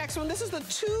 Here's the next one. This is the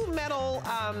 2 metal,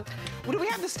 do we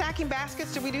have the stacking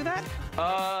baskets? Did we do that?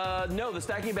 No, the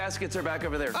stacking baskets are back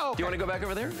over there. Oh, okay. Do you want to go back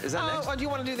over there? Is that next? Or do you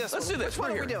want to do this Let's one? do this. Which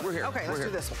one are we doing? We're here. Okay, let's do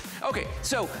this one. Okay,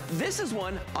 so this is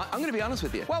one, I'm going to be honest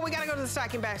with you. Well, we got to go to the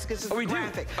stacking baskets. It's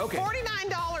graphic. Okay.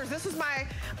 $49. This is my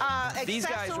accessory These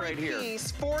guys right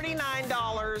piece.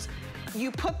 $49.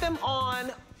 You put them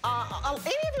on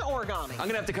any of your Origami. I'm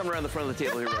gonna have to come around the front of the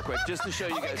table here real quick just to show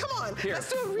you guys. Come on. Here,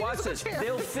 Let's do a watch this. chair.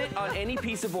 They'll fit on any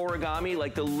piece of Origami,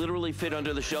 like they'll literally fit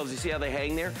under the shelves. You see how they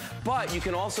hang there? But you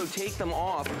can also take them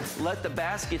off, let the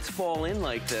baskets fall in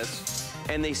like this,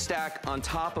 and they stack on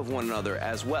top of one another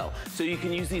as well. So you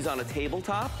can use these on a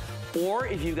tabletop, or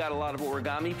if you've got a lot of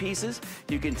Origami pieces,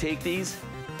 you can take these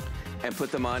and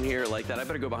put them on here like that. I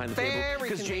better go behind the table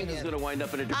because James is going to wind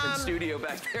up in a different studio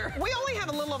back there. We only have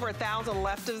a little over 1,000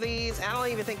 left of these. I don't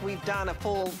even think we've done a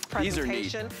full presentation.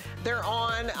 These are neat. They're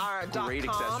on our Great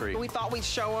 .com. accessory. We thought we'd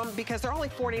show them because they're only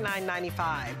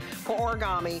 $49.95 for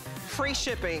Origami, free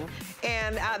shipping,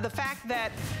 and the fact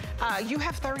that you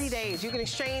have 30 days. You can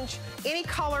exchange any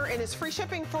color, and it's free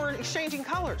shipping for exchanging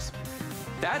colors.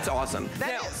 That's awesome.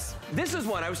 That is. This is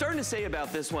one, I was starting to say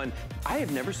about this one, I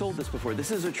have never sold this before. This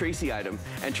is a Tracy item,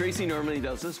 and Tracy normally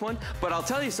does this one. But I'll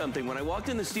tell you something, when I walked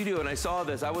in the studio and I saw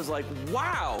this, I was like,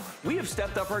 wow, we have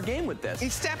stepped up our game with this. You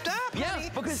stepped up, Yeah,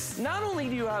 honey. because not only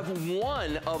do you have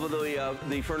one of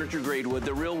the furniture grade wood,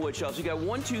 the real wood shelves, you got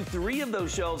 1, 2, 3 of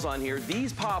those shelves on here.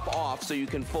 These pop off so you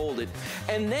can fold it.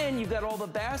 And then you've got all the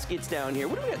baskets down here.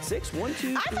 What do we got, 6? 1, 2,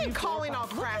 3, I think 4, calling 5. all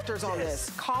crafters on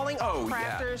this. Calling all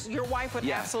crafters. Your wife would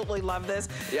absolutely love this.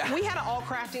 Yeah. We had an all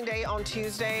crafting day on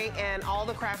Tuesday, and all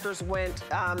the crafters went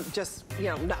just,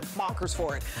 not bonkers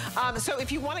for it. So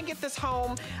if you want to get this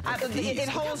home, it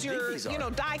holds your,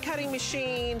 die cutting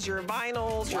machines, your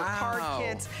vinyls, your card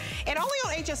kits. And only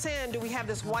on HSN do we have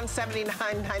this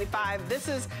 $179.95. This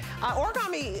is,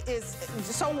 Origami is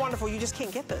so wonderful, you just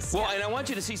can't get this. Well, and I want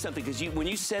you to see something, because when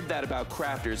you said that about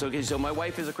crafters, okay, so my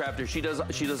wife is a crafter. She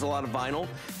does a lot of vinyl.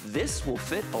 This will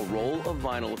fit a roll of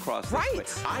vinyl across this way.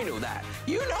 I know that.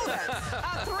 You know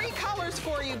that. 3 colors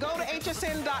for you. Go to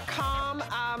hsn.com.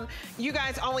 You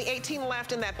guys, only 18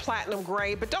 left in that platinum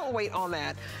gray, but don't wait on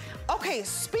that. Okay,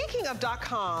 speaking of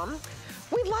 .com,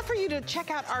 we'd love for you to check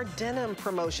out our denim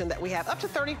promotion that we have. Up to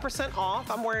 30% off.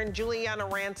 I'm wearing Juliana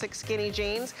Rancic skinny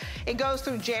jeans. It goes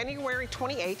through January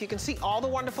 28th. You can see all the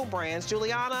wonderful brands.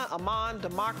 Juliana, Amon,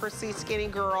 Democracy, Skinny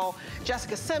Girl,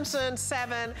 Jessica Simpson,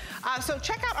 7. So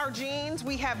check out our jeans.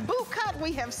 We have boot cut,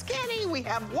 we have skinny, we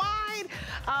have wide.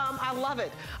 I love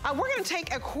it. We're gonna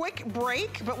take a quick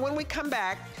break, but when we come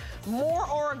back, more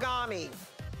Origami.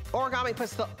 Origami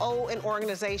puts the O in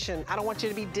organization. I don't want you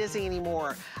to be dizzy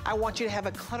anymore. I want you to have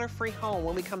a clutter-free home.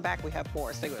 When we come back, we have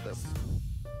more. Stay with us.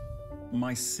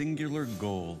 My singular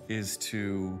goal is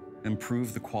to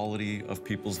improve the quality of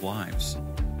people's lives.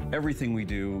 Everything we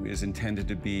do is intended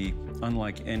to be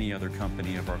unlike any other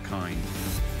company of our kind.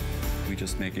 We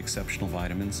just make exceptional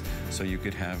vitamins so you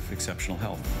could have exceptional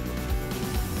health.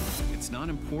 It's not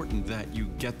important that you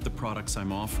get the products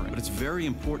I'm offering, but it's very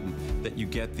important that you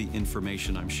get the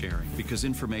information I'm sharing, because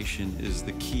information is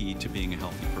the key to being a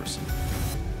healthy person.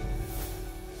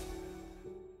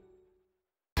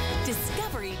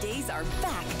 Discovery Days are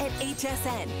back at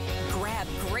HSN. Grab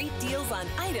great deals on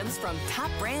items from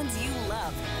top brands you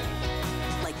love,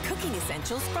 like cooking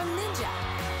essentials from Ninja,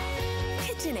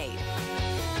 KitchenAid,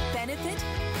 Benefit,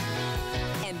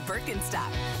 and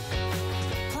Birkenstock.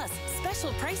 Plus,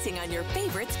 special pricing on your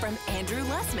favorites from Andrew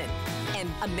Lessman and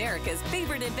America's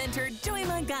favorite inventor, Joy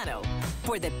Mangano.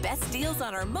 For the best deals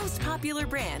on our most popular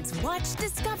brands, watch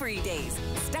Discovery Days.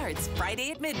 Starts Friday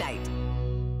at midnight.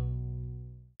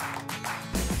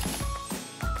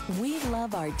 We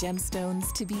love our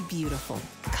gemstones to be beautiful,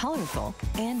 colorful,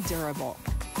 and durable.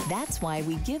 That's why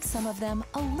we give some of them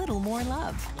a little more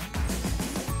love.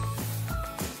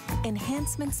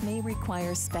 Enhancements may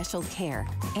require special care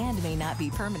and may not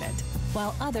be permanent,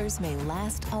 while others may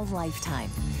last a lifetime.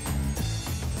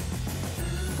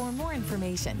 For more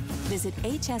information, visit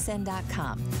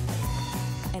hsn.com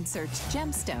and search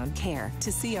Gemstone Care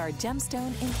to see our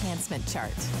gemstone enhancement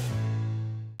chart.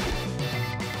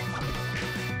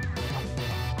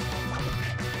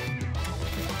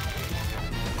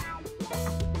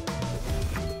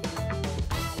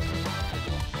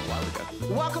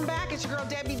 Welcome back. It's your girl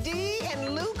Debbie D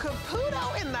and Lou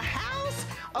Caputo in the house.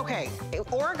 Okay,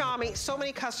 Origami, so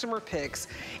many customer picks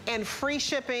and free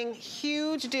shipping,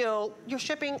 huge deal. You're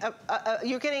shipping,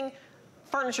 you're getting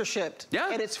furniture shipped,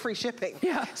 and it's free shipping.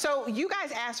 Yeah. So you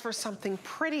guys asked for something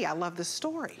pretty. I love this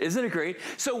story. Isn't it great?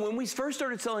 So when we first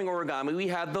started selling Origami, we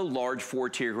had the large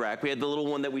 4-tier rack. We had the little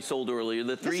one that we sold earlier,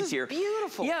 the 3-tier. This is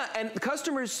beautiful. Yeah, and the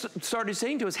customers started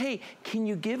saying to us, hey, can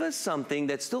you give us something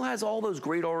that still has all those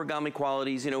great Origami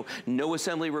qualities, you know, no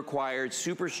assembly required,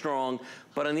 super strong,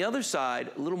 but on the other side,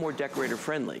 a little more decorator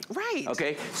friendly. Right.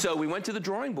 Okay, so we went to the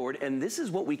drawing board, and this is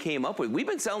what we came up with. We've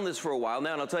been selling this for a while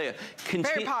now, and I'll tell you.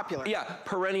 Very popular. Yeah,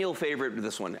 perennial favorite with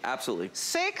this one, absolutely.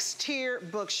 6-tier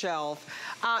bookshelf.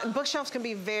 Bookshelves can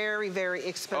be very, very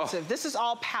expensive. This is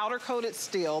all powder-coated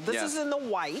steel. This is in the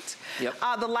white. Yep.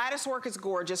 The lattice work is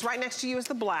gorgeous. Right next to you is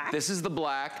the black. This is the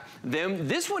black.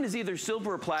 This one is either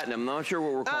silver or platinum. I'm not sure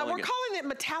what we're calling it. We're calling it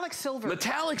metallic silver.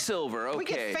 Metallic silver, okay. We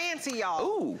get fancy, y'all.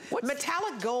 Ooh, what's metallic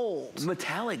gold.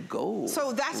 Metallic gold.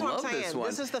 So that's what I'm saying.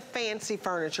 This is the fancy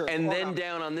furniture. And then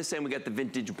down on this end, we got the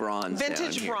vintage bronze.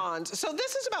 Vintage bronze. So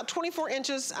this is about 24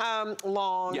 inches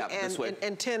long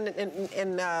and 10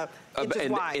 inches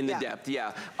wide. In the depth,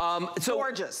 so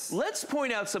gorgeous. Let's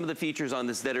point out some of the features on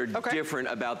this that are different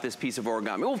about this piece of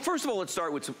origami. Well, first of all, let's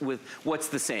start with what's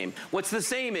the same. What's the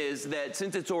same is that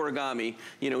since it's origami,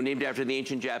 you know, named after the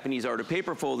ancient Japanese art of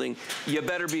paper folding, you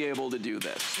better be able to do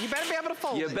this. You better be able to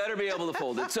fold it. You better be able to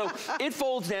fold it. So it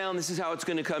folds down. This is how it's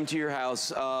going to come to your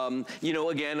house. You know,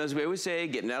 again, as we always say,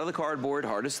 getting out of the cardboard,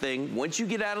 hardest thing. Once you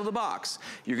get out of the box,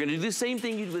 you're going to do the same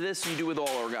thing you do with this you do with all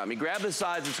origami. Grab the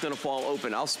sides, it's going to fall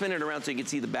open. I'll spin it around so you can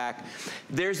see the back.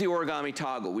 There's the origami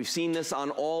toggle. We've seen this on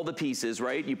all the pieces,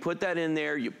 right? You put that in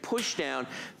there, you push down.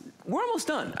 We're almost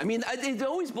done. I mean, it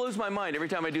always blows my mind every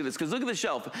time I do this, because look at the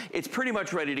shelf. It's pretty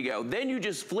much ready to go. Then you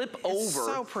just flip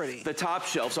over the top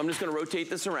shelf. So I'm just going to rotate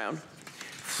this around.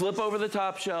 Flip over the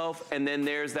top shelf, and then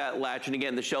there's that latch. And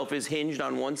again, the shelf is hinged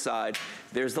on one side.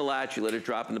 There's the latch. You let it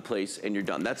drop into place, and you're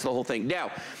done. That's the whole thing.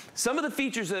 Now, some of the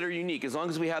features that are unique, as long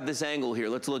as we have this angle here,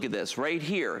 let's look at this. Right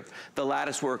here, the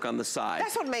lattice work on the side.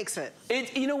 That's what makes it.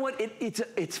 You know what?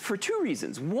 It's for two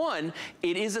reasons. One,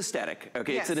 it is aesthetic.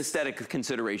 Okay, it's an aesthetic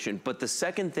consideration. But the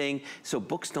second thing, so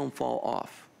books don't fall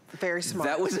off. Very smart.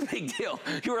 That was a big deal.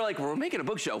 You were like, we're making a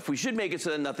bookshelf. We should make it so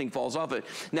that nothing falls off it.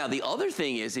 Now, the other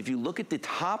thing is, if you look at the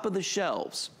top of the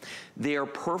shelves, they are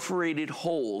perforated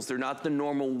holes. They're not the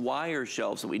normal wire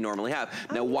shelves that we normally have.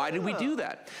 Now, why did we do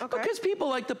that? Because people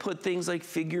like to put things like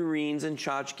figurines and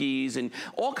tchotchkes and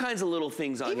all kinds of little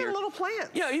things on here. Even little plants.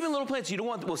 Yeah, even little plants. You don't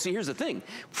want, well, see, here's the thing.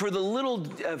 For the little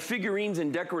figurines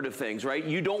and decorative things, right,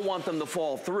 you don't want them to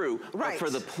fall through. Right. But for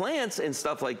the plants and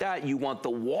stuff like that, you want the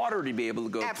water to be able to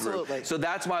go through. Absolutely. So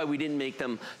that's why we didn't make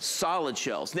them solid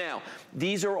shelves. Now,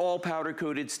 these are all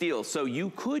powder-coated steel, so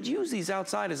you could use these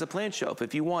outside as a plant shelf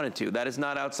if you wanted to. That is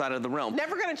not outside of the realm.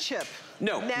 Never gonna chip.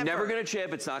 No, never gonna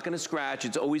chip. It's not gonna scratch.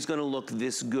 It's always gonna look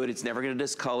this good. It's never gonna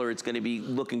discolor. It's gonna be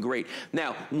looking great.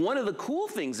 Now, one of the cool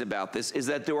things about this is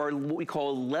that there are what we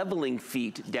call leveling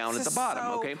feet down at the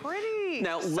bottom, okay? Pretty.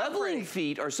 Now, leveling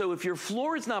feet are, so if your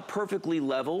floor is not perfectly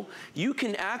level, you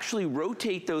can actually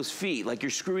rotate those feet, like you're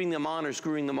screwing them on or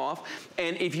screwing them off.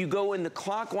 And if you go in the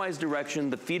clockwise direction,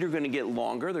 the feet are gonna get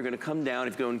longer. They're gonna come down.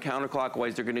 If you go in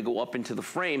counterclockwise, they're gonna go up into the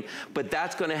frame, but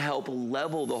that's gonna help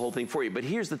level the whole thing for you. But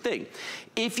here's the thing.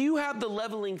 If you have the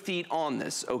leveling feet on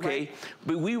this, okay,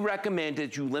 but we recommend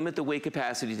that you limit the weight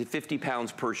capacity to 50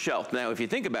 pounds per shelf. Now, if you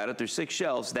think about it, there's 6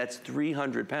 shelves, that's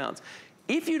 300 pounds.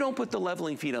 If you don't put the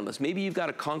leveling feet on this, maybe you've got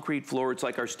a concrete floor, it's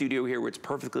like our studio here where it's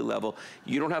perfectly level,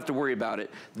 you don't have to worry about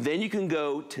it. Then you can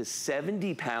go to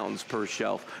 70 pounds per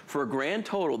shelf for a grand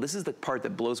total. This is the part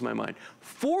that blows my mind.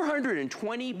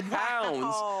 420 pounds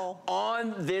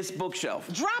on this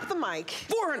bookshelf. Drop the mic.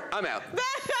 400, I'm out.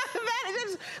 That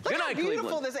is, look how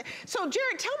beautiful this is. So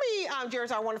Jared, tell me,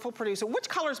 Jared's our wonderful producer, which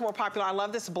color is more popular? I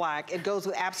love this black. It goes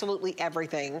with absolutely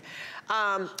everything.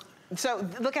 So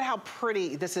look at how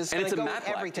pretty this is. And it's a go matte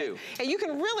with everything. black too. And you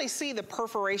can really see the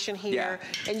perforation here,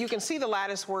 and you can see the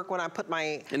lattice work when I put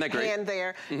my hand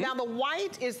there. Now the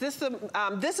white, is this the,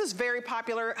 this is very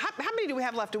popular. How many do we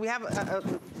have left? Do we have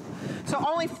so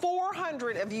only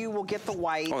 400 of you will get the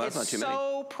white. Oh, that's not too many. It's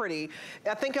so pretty.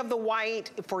 Think of the white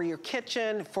for your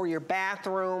kitchen, for your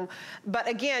bathroom. But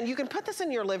again, you can put this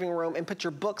in your living room and put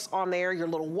your books on there, your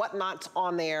little whatnots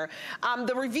on there.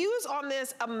 The reviews on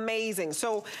this, amazing.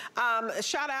 So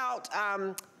shout out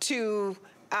to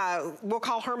we'll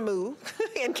call her Moo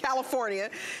in California.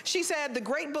 She said, the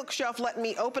great bookshelf let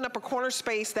me open up a corner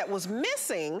space that was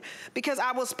missing because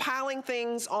I was piling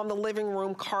things on the living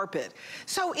room carpet.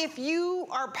 So if you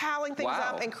are piling things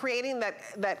up and creating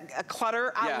that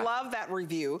clutter, I love that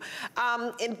review.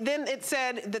 And then it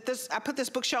said that I put this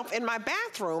bookshelf in my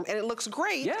bathroom and it looks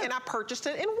great, and I purchased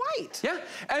it in white. Yeah,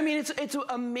 I mean, it's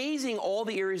amazing all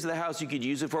the areas of the house you could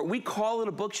use it for. We call it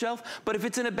a bookshelf, but if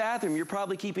it's in a bathroom, you're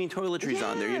probably keeping toiletries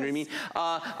on there, you know what I mean?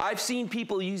 I've seen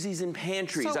people use these in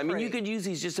pantries. I mean, you could use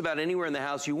these just about anywhere in the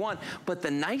house you want, but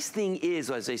the nice thing is,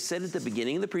 as I said at the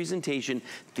beginning of the presentation,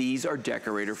 these are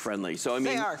decorator friendly. So I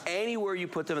mean, anywhere you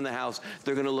put them in the house,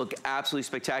 they're gonna look absolutely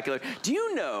spectacular. Do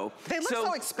you know? They look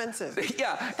so expensive.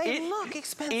 Yeah. They look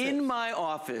expensive. In my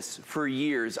office for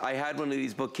years, I had one of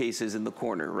these bookcases in the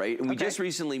corner, right? And we just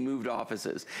recently moved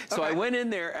offices. So I went in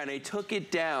there and I took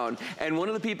it down, and one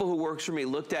of the people who works for me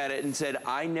looked at it and said,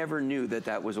 I never knew that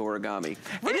that was Origami.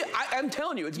 Really? I'm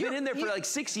telling you, it's been in there for like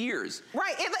 6 years.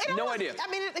 Right. No idea. I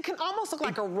mean, it can almost look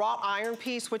like a wrought iron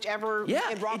piece, whichever.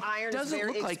 And wrought iron is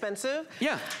very expensive.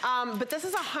 But this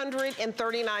is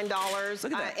 $139.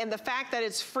 Look at that. And the fact that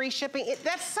it's free shipping,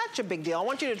 that's such a big deal. I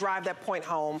want you to drive that point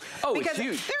home. Oh, because it's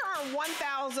huge. There are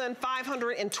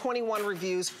 1,521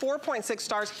 reviews, 4.6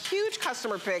 stars, huge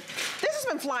customer pick. This has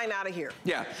been flying out of here.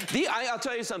 Yeah. I'll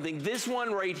tell you something. This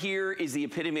one right here is the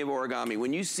epitome of Origami.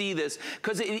 When you see this,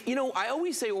 because you know, I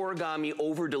always say Origami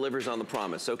over-delivers on the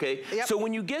promise, okay? So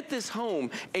when you get this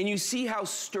home and you see how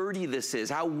sturdy this is,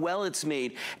 how well it's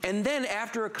made, and then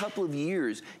after a couple of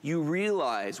years, you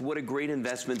realize what a great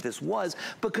investment this was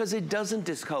because it doesn't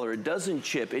discolor, it doesn't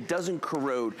chip, it doesn't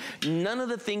corrode. None of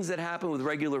the things that happen with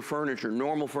regular furniture,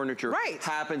 normal furniture,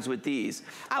 happens with these.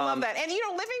 I love that. And you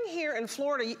know, living here in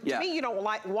Florida, to me, you don't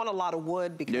want a lot of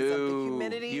wood because of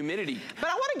the humidity. But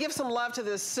I want to give some love to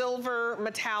this silver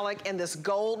metallic and this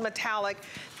gold metallic.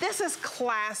 This is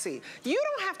classy. You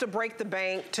don't have to break the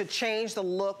bank to change the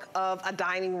look of a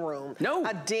dining room,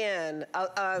 a den.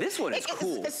 This one is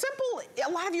cool. It's simple.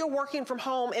 A lot of you are working from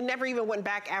home and never even went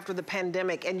back after the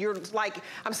pandemic. And you're like,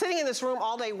 I'm sitting in this room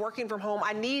all day working from home.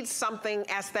 I need something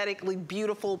aesthetically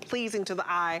beautiful, pleasing to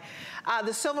the eye.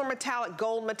 The silver metallic,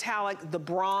 gold metallic, the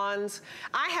bronze.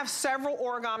 I have several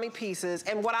Origami pieces.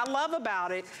 And what I love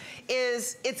about it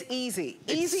is it's easy.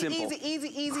 It's easy, simple.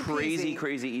 easy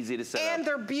Crazy easy to set up. And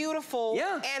they're beautiful.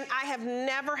 And I have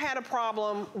never had a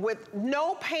problem with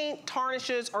no paint,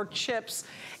 tarnishes, or chips.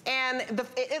 And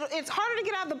it's harder to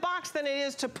get out of the box than it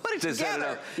is to put it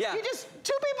together. You just,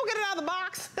 2 people get it out of the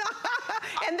box.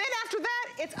 And then after that,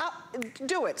 it's up,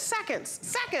 do it,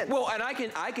 seconds. Well, and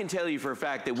I can tell you for a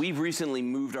fact that we've recently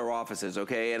moved our offices,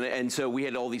 okay? And so we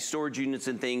had all these storage units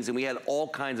and things, and we had all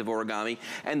kinds of Origami.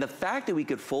 And the fact that we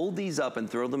could fold these up and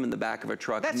throw them in the back of a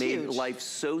truck made life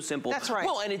so simple. That's right.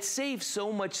 Well, and it saved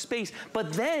so much space.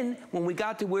 But then, when we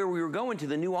got to where we were going, to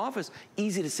the new office,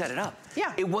 easy to set it up.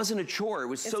 It wasn't a chore. It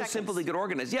was so simple to get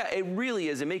organized. Yeah, it really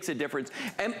is. It makes a difference.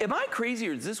 And am I crazy,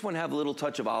 or does this one have a little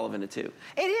touch of olive in it, too?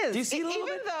 It is. Do you see a little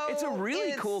bit? It's a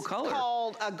really cool color. It's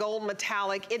called a gold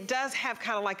metallic. It does have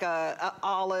kind of like a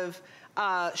olive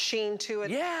sheen to it.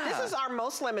 This is our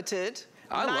most limited.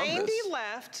 I love 90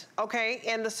 left, okay,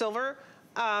 and the silver,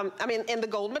 in the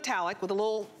gold metallic with a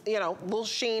little, little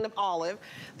sheen of olive.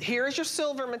 Here's your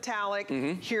silver metallic.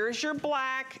 Here's your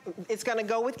black. It's gonna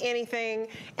go with anything.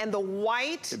 And the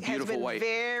white has been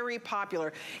very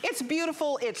popular. It's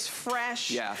beautiful, it's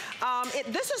fresh.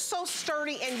 This is so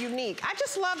sturdy and unique. I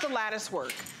just love the lattice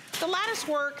work. The lattice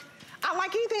work, I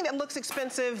like anything that looks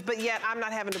expensive, but yet I'm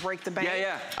not having to break the bank.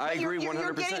 I agree 100%.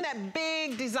 You're getting that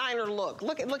big designer look.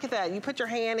 Look at that. You put your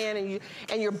hand in,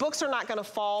 and your books are not going to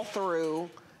fall through.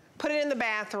 put it in the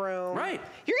bathroom. Right.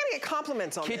 You're gonna get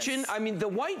compliments on kitchen, this. I mean, the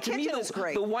white, to me, is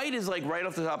great. the white is like right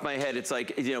off the top of my head. It's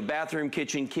like, you know, bathroom,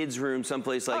 kitchen, kids' room,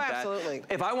 someplace like that. Absolutely.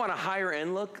 If I want a higher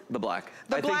end look, the black.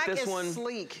 The black think this is one,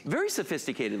 sleek. Very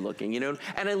sophisticated looking, you know.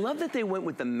 And I love that they went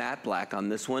with the matte black on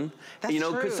this one. That's you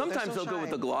know, because true. sometimes they'll go with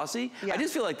the glossy. Yeah. I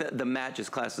just feel like the matte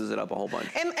just classes it up a whole bunch.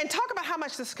 And talk about how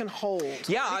much this can hold.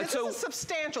 Yeah, because so this is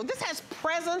substantial. This has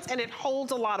presence and it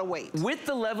holds a lot of weight. with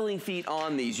the leveling feet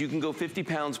on these, you can go 50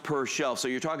 pounds per shelf. So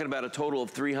you're talking about a total of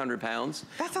 300 pounds.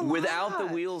 That's a without lot.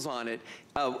 the wheels on it.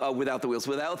 Without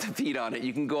the feet on it,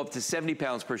 you can go up to 70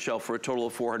 pounds per shelf for a total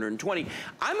of 420.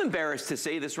 I'm embarrassed to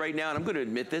say this right now, and I'm going to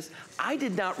admit this. I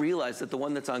did not realize that the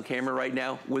one that's on camera right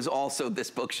now was also this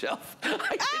bookshelf. I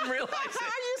didn't realize it.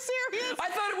 Are you serious? I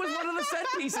thought it was one of the set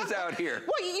pieces out here.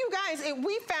 Well, you guys,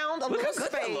 we found a Look little how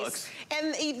good that space, looks.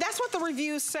 and that's what the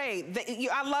reviews say.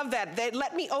 I love that. They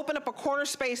let me open up a corner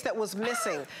space that was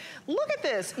missing. Look at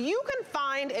this. You can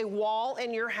find a wall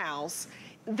in your house.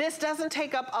 This doesn't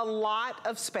take up a lot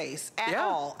of space at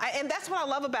all. And that's what I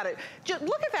love about it. Just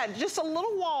look at that, just a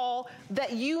little wall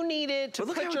that you needed to But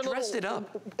look put how your it dressed little...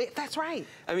 it up. That's right.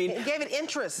 I mean... It gave it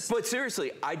interest. But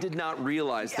seriously, I did not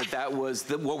realize that was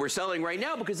what we're selling right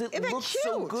now because it looks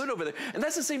so good over there. And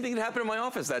that's the same thing that happened in my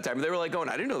office that time. They were like going,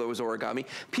 I didn't know there was origami.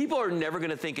 People are never going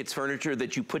to think it's furniture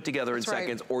that you put together in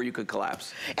seconds or you could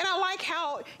collapse. And I like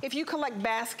how if you collect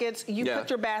baskets, you put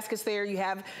your baskets there, you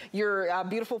have your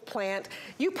beautiful plant,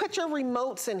 you put your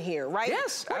remotes in here, right?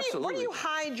 Yes, absolutely. Where do you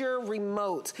hide your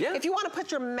remotes? Yeah. If you want to put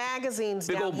your magazines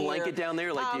down here. Big old here, blanket down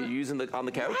there like you're using on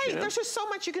the couch. Right, you know? There's just so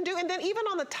much you can do. And then even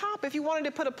on the top, if you wanted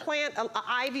to put a plant, an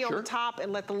ivy on the top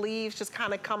and let the leaves just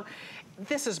kind of come,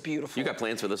 this is beautiful. You got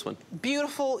plans for this one?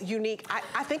 Beautiful, unique.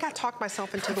 I think I talked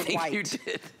myself into the white. You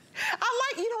did.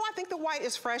 I think the white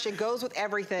is fresh. It goes with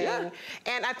everything. Yeah.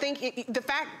 And I think the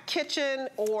fact kitchen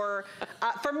or,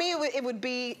 for me, it would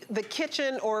be the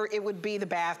kitchen or it would be the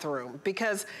bathroom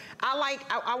because I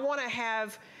want to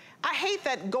have, I hate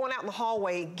that going out in the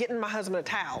hallway, getting my husband a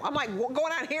towel. I'm like,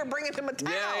 going out here, bringing him a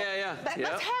towel.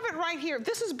 Let's have it right here.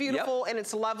 This is beautiful and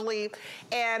it's lovely.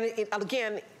 And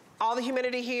again, all the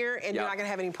humidity here, and you're not gonna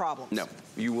have any problems. No,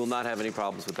 you will not have any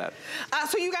problems with that.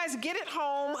 So you guys get it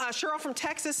home. Cheryl from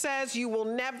Texas says you will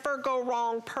never go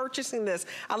wrong purchasing this.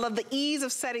 I love the ease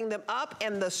of setting them up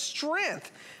and the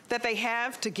strength that they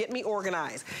have to get me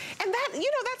organized. And that,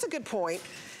 that's a good point.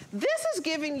 This is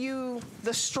giving you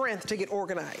the strength to get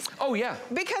organized. Oh yeah.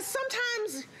 Because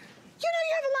sometimes, you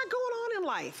have a lot going on in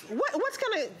life. What's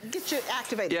gonna get you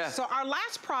activated? Yeah. So our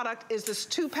last product is this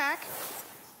 2-pack.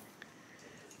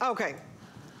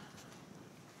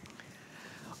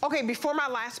 Okay, before my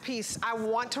last piece, I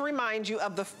want to remind you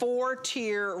of the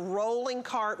 4-tier rolling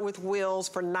cart with wheels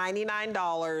for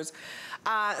 $99.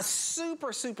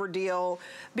 Super, super deal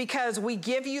because we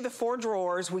give you the 4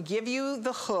 drawers, we give you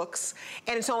the hooks,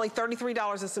 and it's only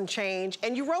 $33 and some change,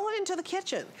 and you roll it into the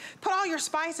kitchen. Put all your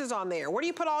spices on there. Where do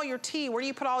you put all your tea? Where do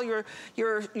you put all your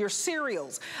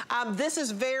cereals? This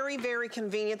is very, very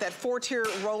convenient. That 4-tier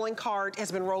rolling cart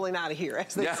has been rolling out of here,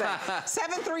 as they say.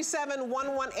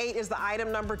 737-118 is the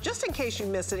item number. Just in case you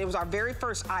missed it, it was our very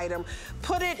first item.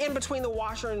 Put it in between the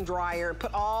washer and dryer.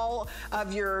 Put all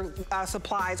of your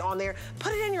supplies on there.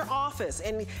 Put it in your office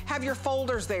and have your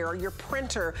folders there or your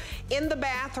printer. In the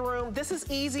bathroom, this is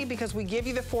easy because we give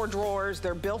you the 4 drawers.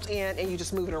 They're built in and you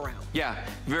just move it around. Yeah,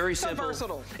 very simple. So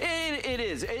versatile. It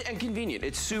is, and convenient.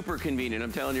 It's super convenient.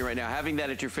 I'm telling you right now, having that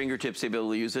at your fingertips to be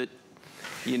able to use it,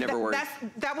 you never worry.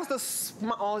 That was the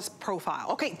smallest profile.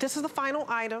 Okay, this is the final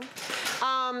item.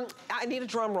 I need a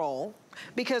drum roll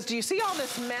because do you see all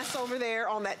this mess over there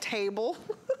on that table?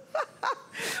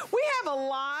 We have a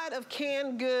lot of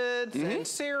canned goods and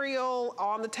cereal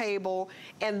on the table,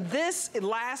 and this is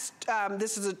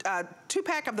a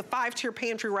 2-pack of the 5-tier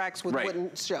pantry racks with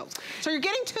wooden shelves. So you're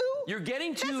getting 2? You're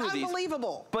getting 2 That's of these.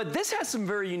 Unbelievable. But this has some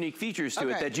very unique features to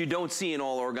it that you don't see in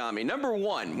all origami. Number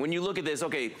 1, when you look at this,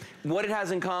 what it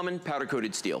has in common,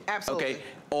 powder-coated steel. Absolutely. Okay,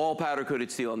 all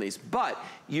powder-coated steel on these. But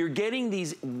you're getting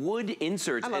these wood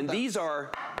inserts, and these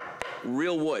are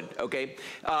real wood, okay?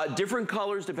 Different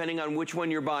colors depending on which one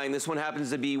you're buying. This one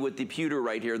happens to be with the pewter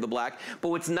right here, the black. But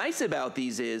what's nice about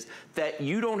these is that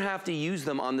you don't have to use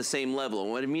them on the same level.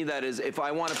 And what I mean that is if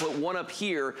I want to put one up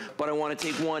here, but I want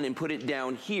to take one and put it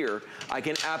down here, I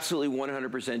can absolutely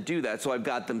 100% do that. So I've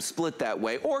got them split that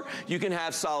way. Or you can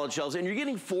have solid shelves, and you're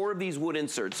getting 4 of these wood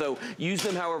inserts. So use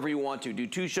them however you want to. Do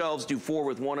 2 shelves, do 4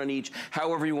 with 1 on each,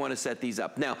 however you want to set these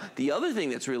up. Now, the other thing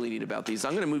that's really neat about these,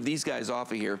 I'm going to move these guys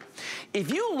off of here.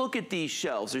 If you look at these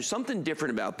shelves, there's something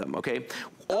different about them, okay?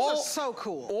 Those are so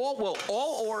cool.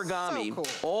 All Origami, so cool.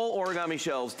 all Origami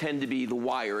shelves tend to be the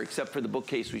wire, except for the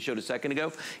bookcase we showed a second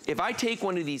ago. If I take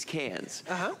one of these cans,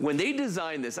 when they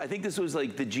designed this, I think this was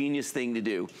like the genius thing to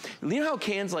do. You know how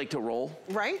cans like to roll?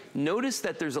 Right. Notice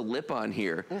that there's a lip on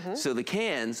here, so the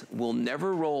cans will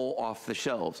never roll off the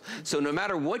shelves. So no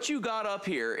matter what you got up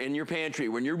here in your pantry,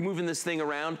 when you're moving this thing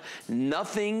around,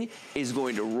 nothing is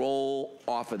going to roll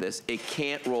off of this. It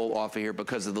can't roll off of here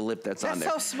because of the lip that's on there.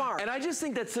 That's so smart. And I just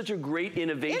think that's such a great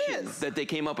innovation that they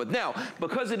came up with. Now,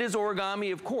 because it is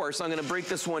origami, of course, I'm gonna break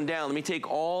this one down. Let me take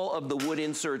all of the wood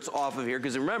inserts off of here,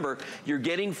 because remember, you're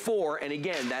getting 4, and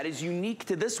again, that is unique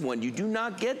to this one. You do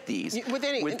not get these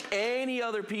with any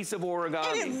other piece of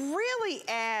origami. And it really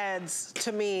adds,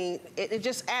 to me, it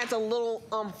just adds a little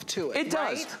oomph to it. It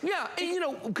does, yeah. And, you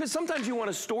know, because sometimes you want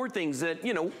to store things that,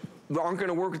 you know, aren't going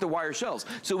to work with the wire shelves.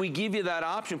 So we give you that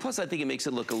option. Plus, I think it makes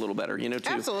it look a little better, you know,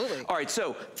 too. Absolutely. All right,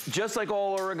 so just like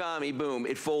all origami, boom,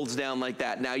 it folds down like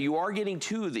that. Now, you are getting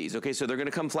 2 of these, okay? So they're going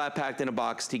to come flat packed in a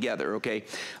box together, okay?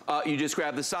 You just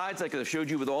grab the sides, like I showed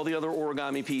you with all the other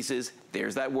origami pieces.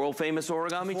 There's that world-famous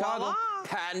origami toggle.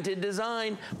 Patented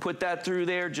design. Put that through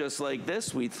there just like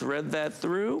this. We thread that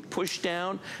through, push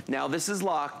down. Now this is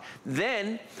locked.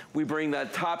 Then we bring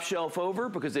that top shelf over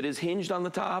because it is hinged on the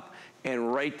top.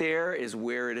 And right there is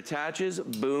where it attaches,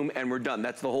 boom, and we're done.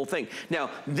 That's the whole thing.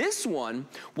 Now, this one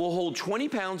will hold 20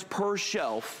 pounds per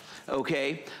shelf,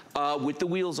 okay, with the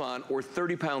wheels on, or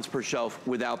 30 pounds per shelf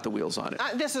without the wheels on it.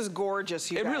 This is gorgeous,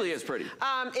 you guys. It really is pretty.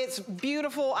 It's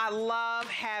beautiful. I love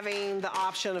having the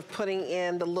option of putting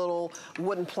in the little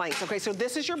wooden planks. Okay, so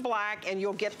this is your black, and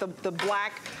you'll get the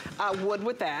black wood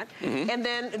with that. And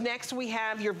then next we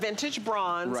have your vintage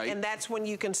bronze, and that's when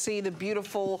you can see the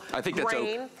beautiful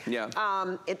grain. Yeah.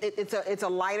 It's a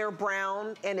lighter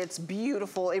brown, and it's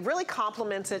beautiful. It really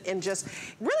complements it and just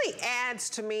really adds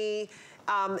to me.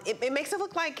 It makes it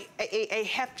look like a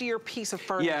heftier piece of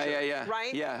furniture. Yeah.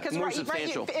 Right? Yeah, because more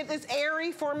substantial. It's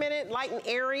airy for a minute, light and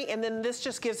airy, and then this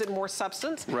just gives it more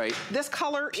substance. Right. This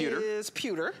color is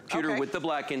pewter. Pewter with the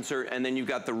black insert, and then you've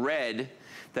got the red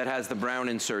that has the brown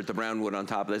insert, the brown wood on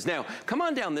top of this. Now, come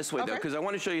on down this way, though, because I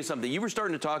want to show you something. You were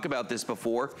starting to talk about this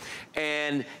before,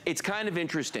 and it's kind of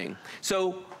interesting.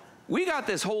 So, we got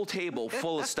this whole table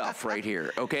full of stuff right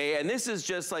here, okay? And this is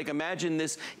just like, imagine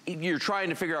this, you're trying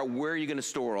to figure out where you're gonna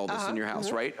store all this in your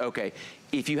house, right? Okay,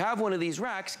 if you have one of these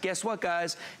racks, guess what,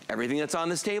 guys? Everything that's on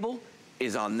this table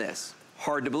is on this.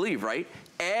 Hard to believe, right?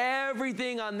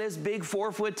 Everything on this big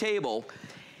 4-foot table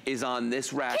is on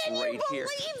this rack right here.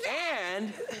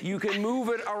 And you can move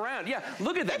it around. Yeah,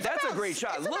 look at that. That's a great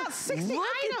shot. Look at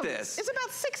this. It's about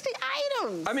 60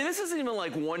 items. I mean, this isn't even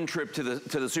like one trip to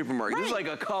the supermarket. This is like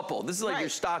a couple. This is like you're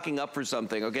stocking up for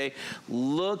something, okay?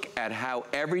 Look at how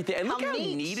everything, and look how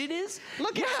neat it is.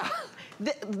 Look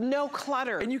at no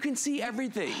clutter. And you can see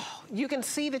everything. You can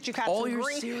see that you got all some your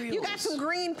green. cereals. You got some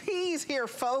green peas here,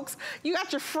 folks. You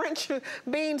got your French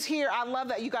beans here. I love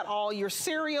that. You got all your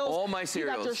cereals. All my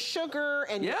cereals. You got your sugar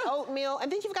and your oatmeal,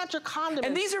 and then you've got your condiments.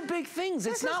 And these are big things.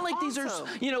 It's not like these are,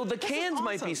 you know, the cans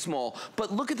might be small,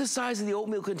 but look at the size of the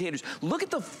oatmeal containers. Look at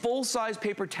the full-size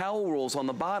paper towel rolls on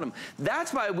the bottom.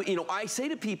 That's why, you know, I say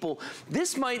to people,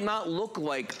 this might not look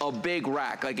like a big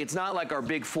rack. Like, it's not like our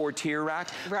big 4-tier rack,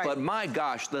 but my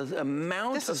gosh, the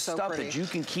amount of stuff that you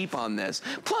can keep on this.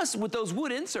 Plus, with those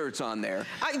wood inserts on there,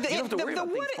 the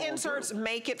wood inserts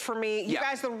make it for me. You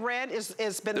guys, the red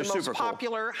has been the most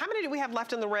popular. How many do we have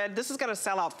left in the red? This is going to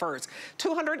sell out first.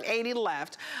 280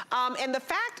 left. And the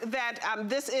fact that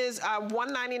this is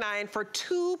 $199 for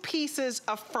 2 pieces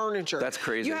of furniture. That's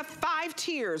crazy. You have 5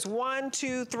 tiers. 1,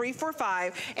 2, 3, 4,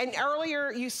 5. And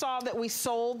earlier you saw that we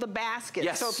sold the baskets.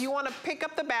 Yes. So if you want to pick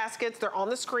up the baskets, they're on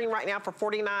the screen right now for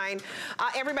 $49.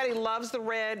 Everybody loves the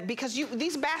red because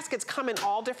these baskets come in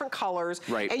all different colors.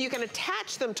 Right. And you can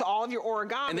attach them to all of your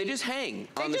origami. And they just hang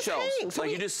on the shelves. So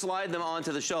like you just slide them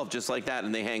onto the shelf just like that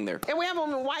and they hang there. And we have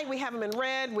them in white, we have them in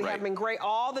red, we have them in gray,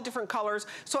 all the different colors.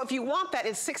 So if you want that,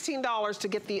 it's $16 to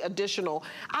get the additional.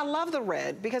 I love the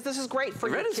red because this is great for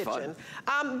your kitchen.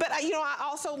 But you know, I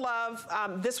also love,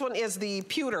 this one is the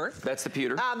pewter. That's the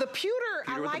pewter. The pewter,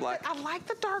 I like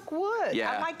the dark wood.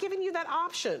 Yeah. I like giving you that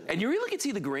option. And you really can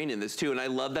see the grain in this too, and I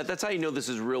love that. That's how you know this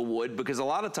is real wood, because a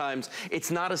lot of times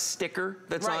it's not a sticker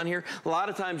that's on here. A lot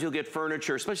of times you'll get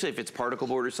furniture, especially if it's particle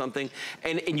board or something,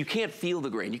 and you can't feel the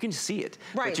grain. You can see it,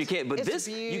 but you can't. But it's this,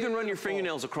 beautiful. you can run your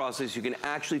fingernails across this. You can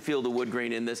actually feel the wood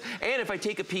grain in this. And if I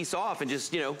take a piece off and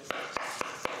just, you know,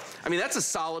 I mean, that's a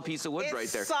solid piece of wood right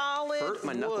there. Solid Hurt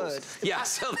my knuckles. wood. Yeah,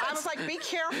 so I was like, be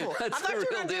careful. I That's thought you were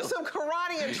going to do deal. some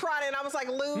karate and try it, and I was like,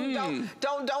 Lou,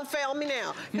 don't fail me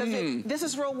now. Because this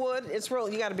is real wood. It's real.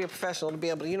 You got to be a professional to be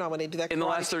able to, you know, when they do that. In the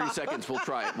last 30 seconds, we'll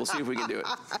try it. We'll see if we can do it.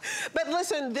 But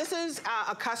listen, this is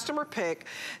a customer pick.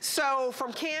 So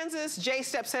from Kansas,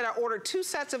 J-Step said, I ordered 2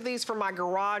 sets of these for my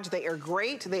garage. They are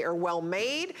great. They are well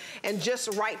made and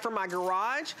just right for my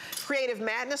garage. Creative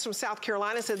Madness from South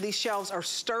Carolina said these shelves are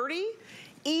sturdy,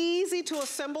 easy to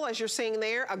assemble, as you're seeing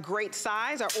there, a great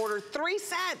size. I ordered 3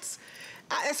 sets.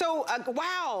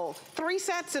 Wow, 3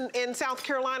 sets in South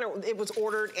Carolina, it was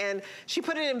ordered, and she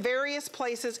put it in various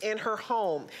places in her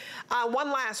home.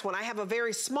 One last one, I have a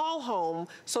very small home,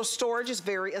 so storage is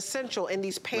very essential, and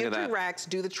these pantry racks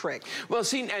do the trick. Well,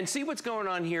 see what's going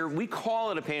on here. We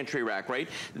call it a pantry rack, right?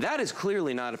 That is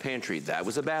clearly not a pantry. That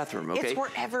was a bathroom, okay? It's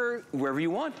wherever you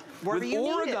want. Wherever you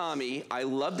need Origami, I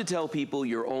love to tell people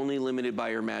you're only limited by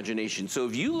your imagination. So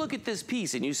if you look at this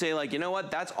piece and you say, like, you know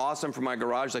what, that's awesome for my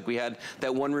garage, like we had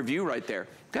that one review right there.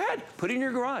 Go ahead, put it in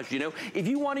your garage, you know. If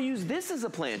you want to use this as a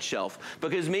plant shelf,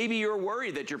 because maybe you're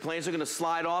worried that your plants are going to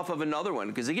slide off of another one,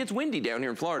 because it gets windy down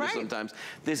here in Florida sometimes.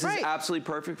 This is absolutely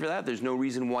perfect for that. There's no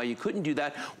reason why you couldn't do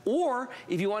that. Or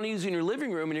if you want to use it in your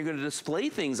living room and you're going to display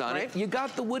things on it, you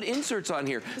got the wood inserts on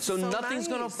here. So nothing's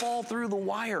going to fall through the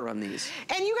wire on these.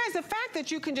 And you guys, the fact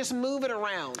that you can just move it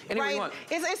around, anywhere you want.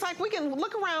 It's like we can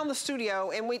look around the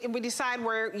studio and we decide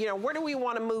where, you know, where do we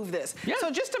want to move this. So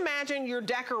just imagine you're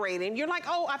decorating. You're like,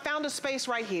 oh, I found a space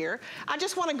right here. I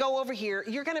just want to go over here.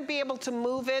 You're going to be able to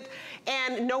move it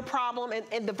and no problem,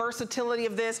 and the versatility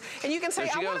of this. And you can say,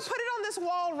 I want to put it on this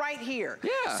wall right here.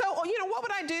 So, you know, what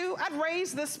would I do? I'd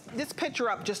raise this picture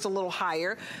up just a little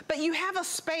higher, but you have a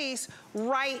space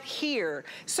right here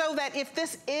so that if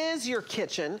this is your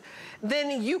kitchen,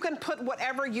 then you can put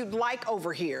whatever you'd like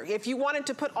over here. If you wanted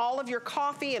to put all of your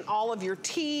coffee and all of your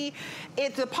tea,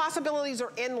 the possibilities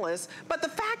are endless. But the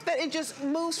fact that it just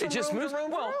moves from room to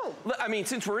room to room. I mean,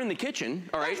 since we're in the kitchen,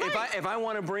 all right, if I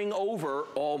want to bring over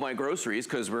all my groceries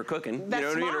because we're cooking, you know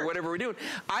what I mean, or whatever we're doing,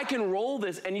 I can roll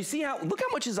this, and you see look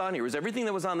how much is on here. Is everything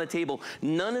that was on the table.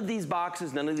 None of these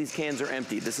boxes, none of these cans are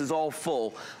empty. This is all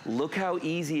full. Look how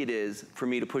easy it is for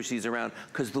me to push these around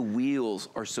because the wheels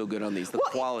are so good on these. The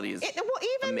quality is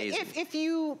amazing. If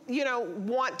you know,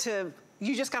 want to,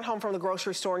 you just got home from the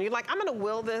grocery store and you're like, I'm gonna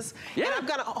wheel this, and I'm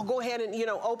gonna go ahead and, you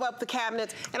know, open up the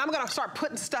cabinets, and I'm gonna start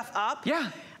putting stuff up.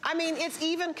 I mean, it's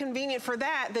even convenient for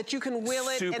that you can wheel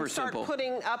it and start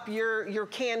putting up your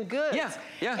canned goods.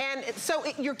 And so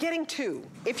you're getting 2.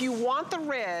 If you want the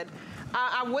red,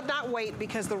 I would not wait,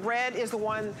 because the red is the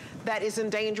one that is in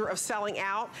danger of selling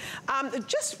out.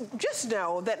 Just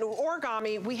know that in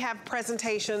Origami, we have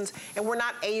presentations and we're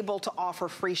not able to offer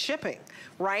free shipping,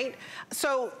 right?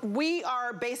 So we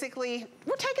are basically,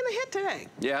 we're taking the hit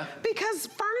today. Because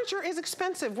furniture is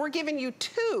expensive. We're giving you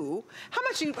 2. How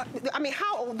much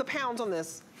how the pounds on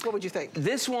this, what would you think?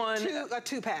 This one. A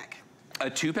 2-pack. A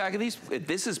 2-pack of these,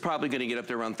 this is probably going to get up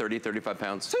to around 30, 35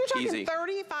 pounds. So you're talking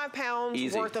 35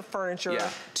 pounds worth of furniture,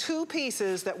 2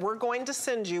 pieces that we're going to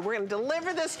send you. We're going to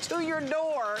deliver this to your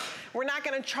door. We're not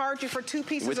going to charge you for 2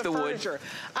 pieces of furniture.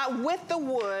 With the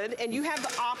wood, and you have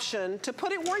the option to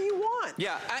put it where you want.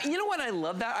 You know what, I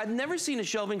love that. I've never seen a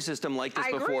shelving system like this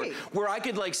before, where I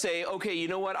could like say, okay, you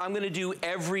know what, I'm going to do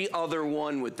every other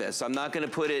one with this. I'm not going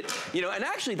to put it, you know, and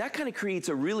actually that kind of creates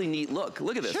a really neat look.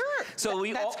 Look at this. So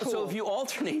so if you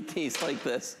alternate these like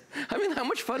this, I mean, how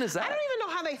much fun is that? I don't even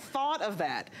know how they thought of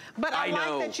that, but I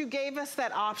like that you gave us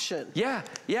that option.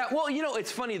 Well, you know,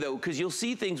 it's funny though, because you'll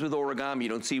see things with Origami you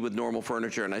don't see with normal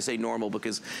furniture, and I say normal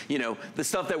because, you know, the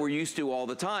stuff that we're used to all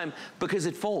the time, because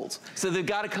it folds. So they've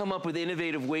got to come up with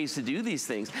innovative ways to do these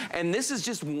things, and this is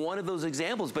just one of those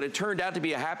examples, but it turned out to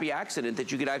be a happy accident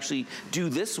that you could actually do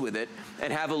this with it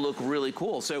and have it look really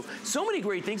cool. So many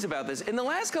great things about this. In the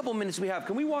last couple minutes we have,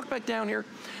 can we walk back down here?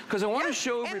 Because I want to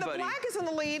show everybody. And the black is in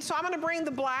the lead, so I'm going to bring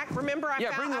the black. Remember, I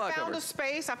found a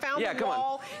space. I found a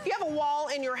wall. If you have a wall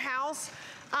in your house,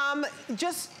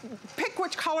 just pick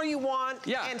which color you want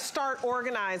and start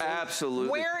organizing.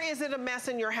 Where is it a mess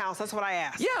in your house? That's what I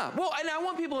asked. Well, and I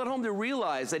want people at home to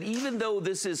realize that even though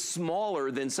this is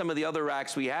smaller than some of the other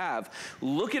racks we have,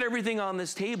 look at everything on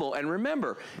this table, and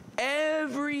remember,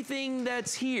 everything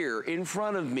that's here in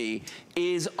front of me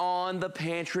is on the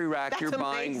pantry rack you're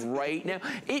buying right now.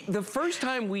 The first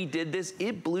time we did this,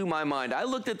 it blew my mind. I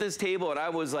looked at this table and I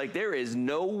was like, there is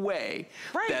no way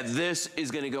that this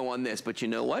is going to go on this, but you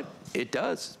know what? It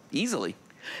does, easily.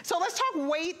 So let's talk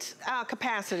weight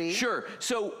capacity. Sure.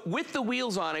 So with the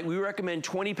wheels on it, we recommend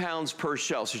 20 pounds per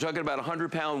shelf. So you're talking about a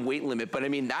 100-pound weight limit, but I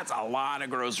mean, that's a lot of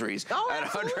groceries at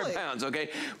 100 pounds, okay?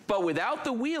 But without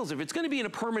the wheels, if it's gonna be in a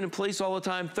permanent place all the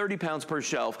time, 30 pounds per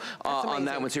shelf on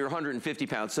that one, so you're 150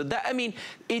 pounds. So that, I mean,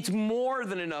 it's more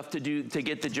than enough to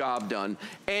get the job done.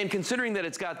 And considering that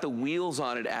it's got the wheels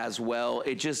on it as well,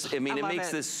 it just, I mean, it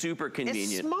makes this super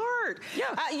convenient. It's smart.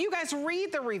 Yeah. You guys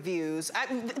read the reviews.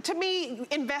 To me,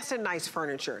 invest in nice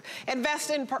furniture.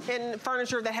 Invest in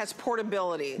furniture that has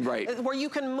portability. Right. Where you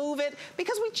can move it,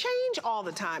 because we change all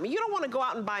the time. You don't want to go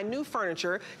out and buy new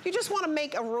furniture. You just want to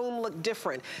make a room look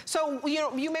different. So, you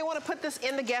know, you may want to put this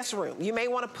in the guest room. You may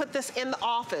want to put this in the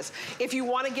office. If you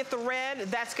want to get the red,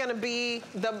 that's going to be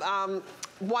the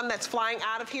one that's flying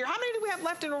out of here. How many do we have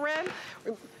left in the red?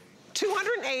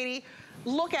 280.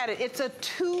 Look at it, it's a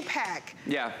 2-pack.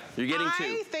 Yeah, you're getting two.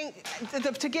 I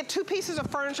think to get 2 pieces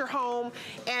of furniture home,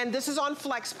 and this is on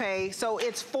FlexPay, so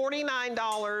it's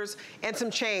 $49 and some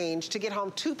change to get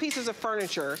home 2 pieces of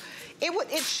furniture.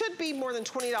 It should be more than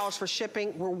 $20 for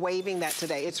shipping. We're waiving that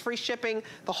today. It's free shipping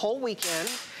the whole weekend.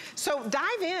 So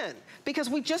dive in, because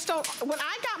we just don't, when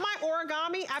I got my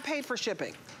Origami, I paid for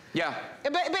shipping. Yeah.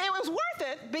 But it was worth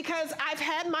it, because I've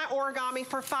had my Origami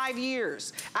for 5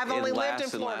 years. I've only lived in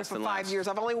Florida for 5 years.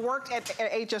 I've only worked at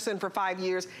HSN for 5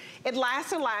 years. It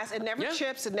lasts and lasts. It never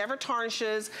chips. It never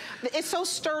tarnishes. It's so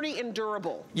sturdy and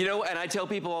durable. You know, and I tell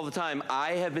people all the time,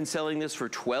 I have been selling this for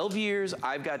 12 years.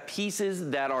 I've got pieces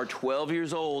that are 12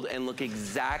 years old and look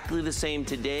exactly the same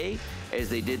today as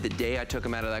they did the day I took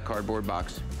them out of that cardboard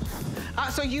box.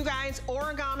 So you guys,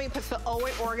 Origami puts the O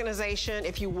in organization.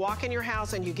 If you walk in your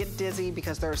house and you get dizzy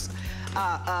because there's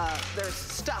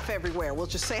stuff everywhere, we'll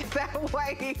just say it that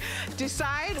way,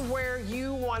 decide where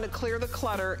you want to clear the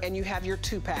clutter, and you have your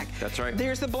 2-pack. That's right.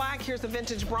 There's the black, here's the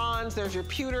vintage bronze, there's your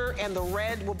pewter, and the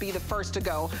red will be the first to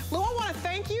go. Lou, I want to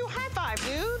thank you. High five,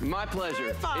 dude. My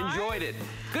pleasure. High five. Enjoyed it.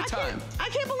 Good time. I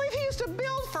can't believe he used to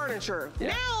build furniture. Yeah.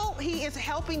 Now he is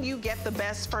helping you get the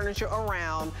best furniture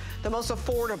around, the most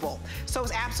affordable. So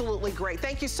it's absolutely great.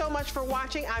 Thank you so much for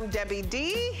watching. I'm Debbie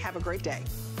D. Have a great day.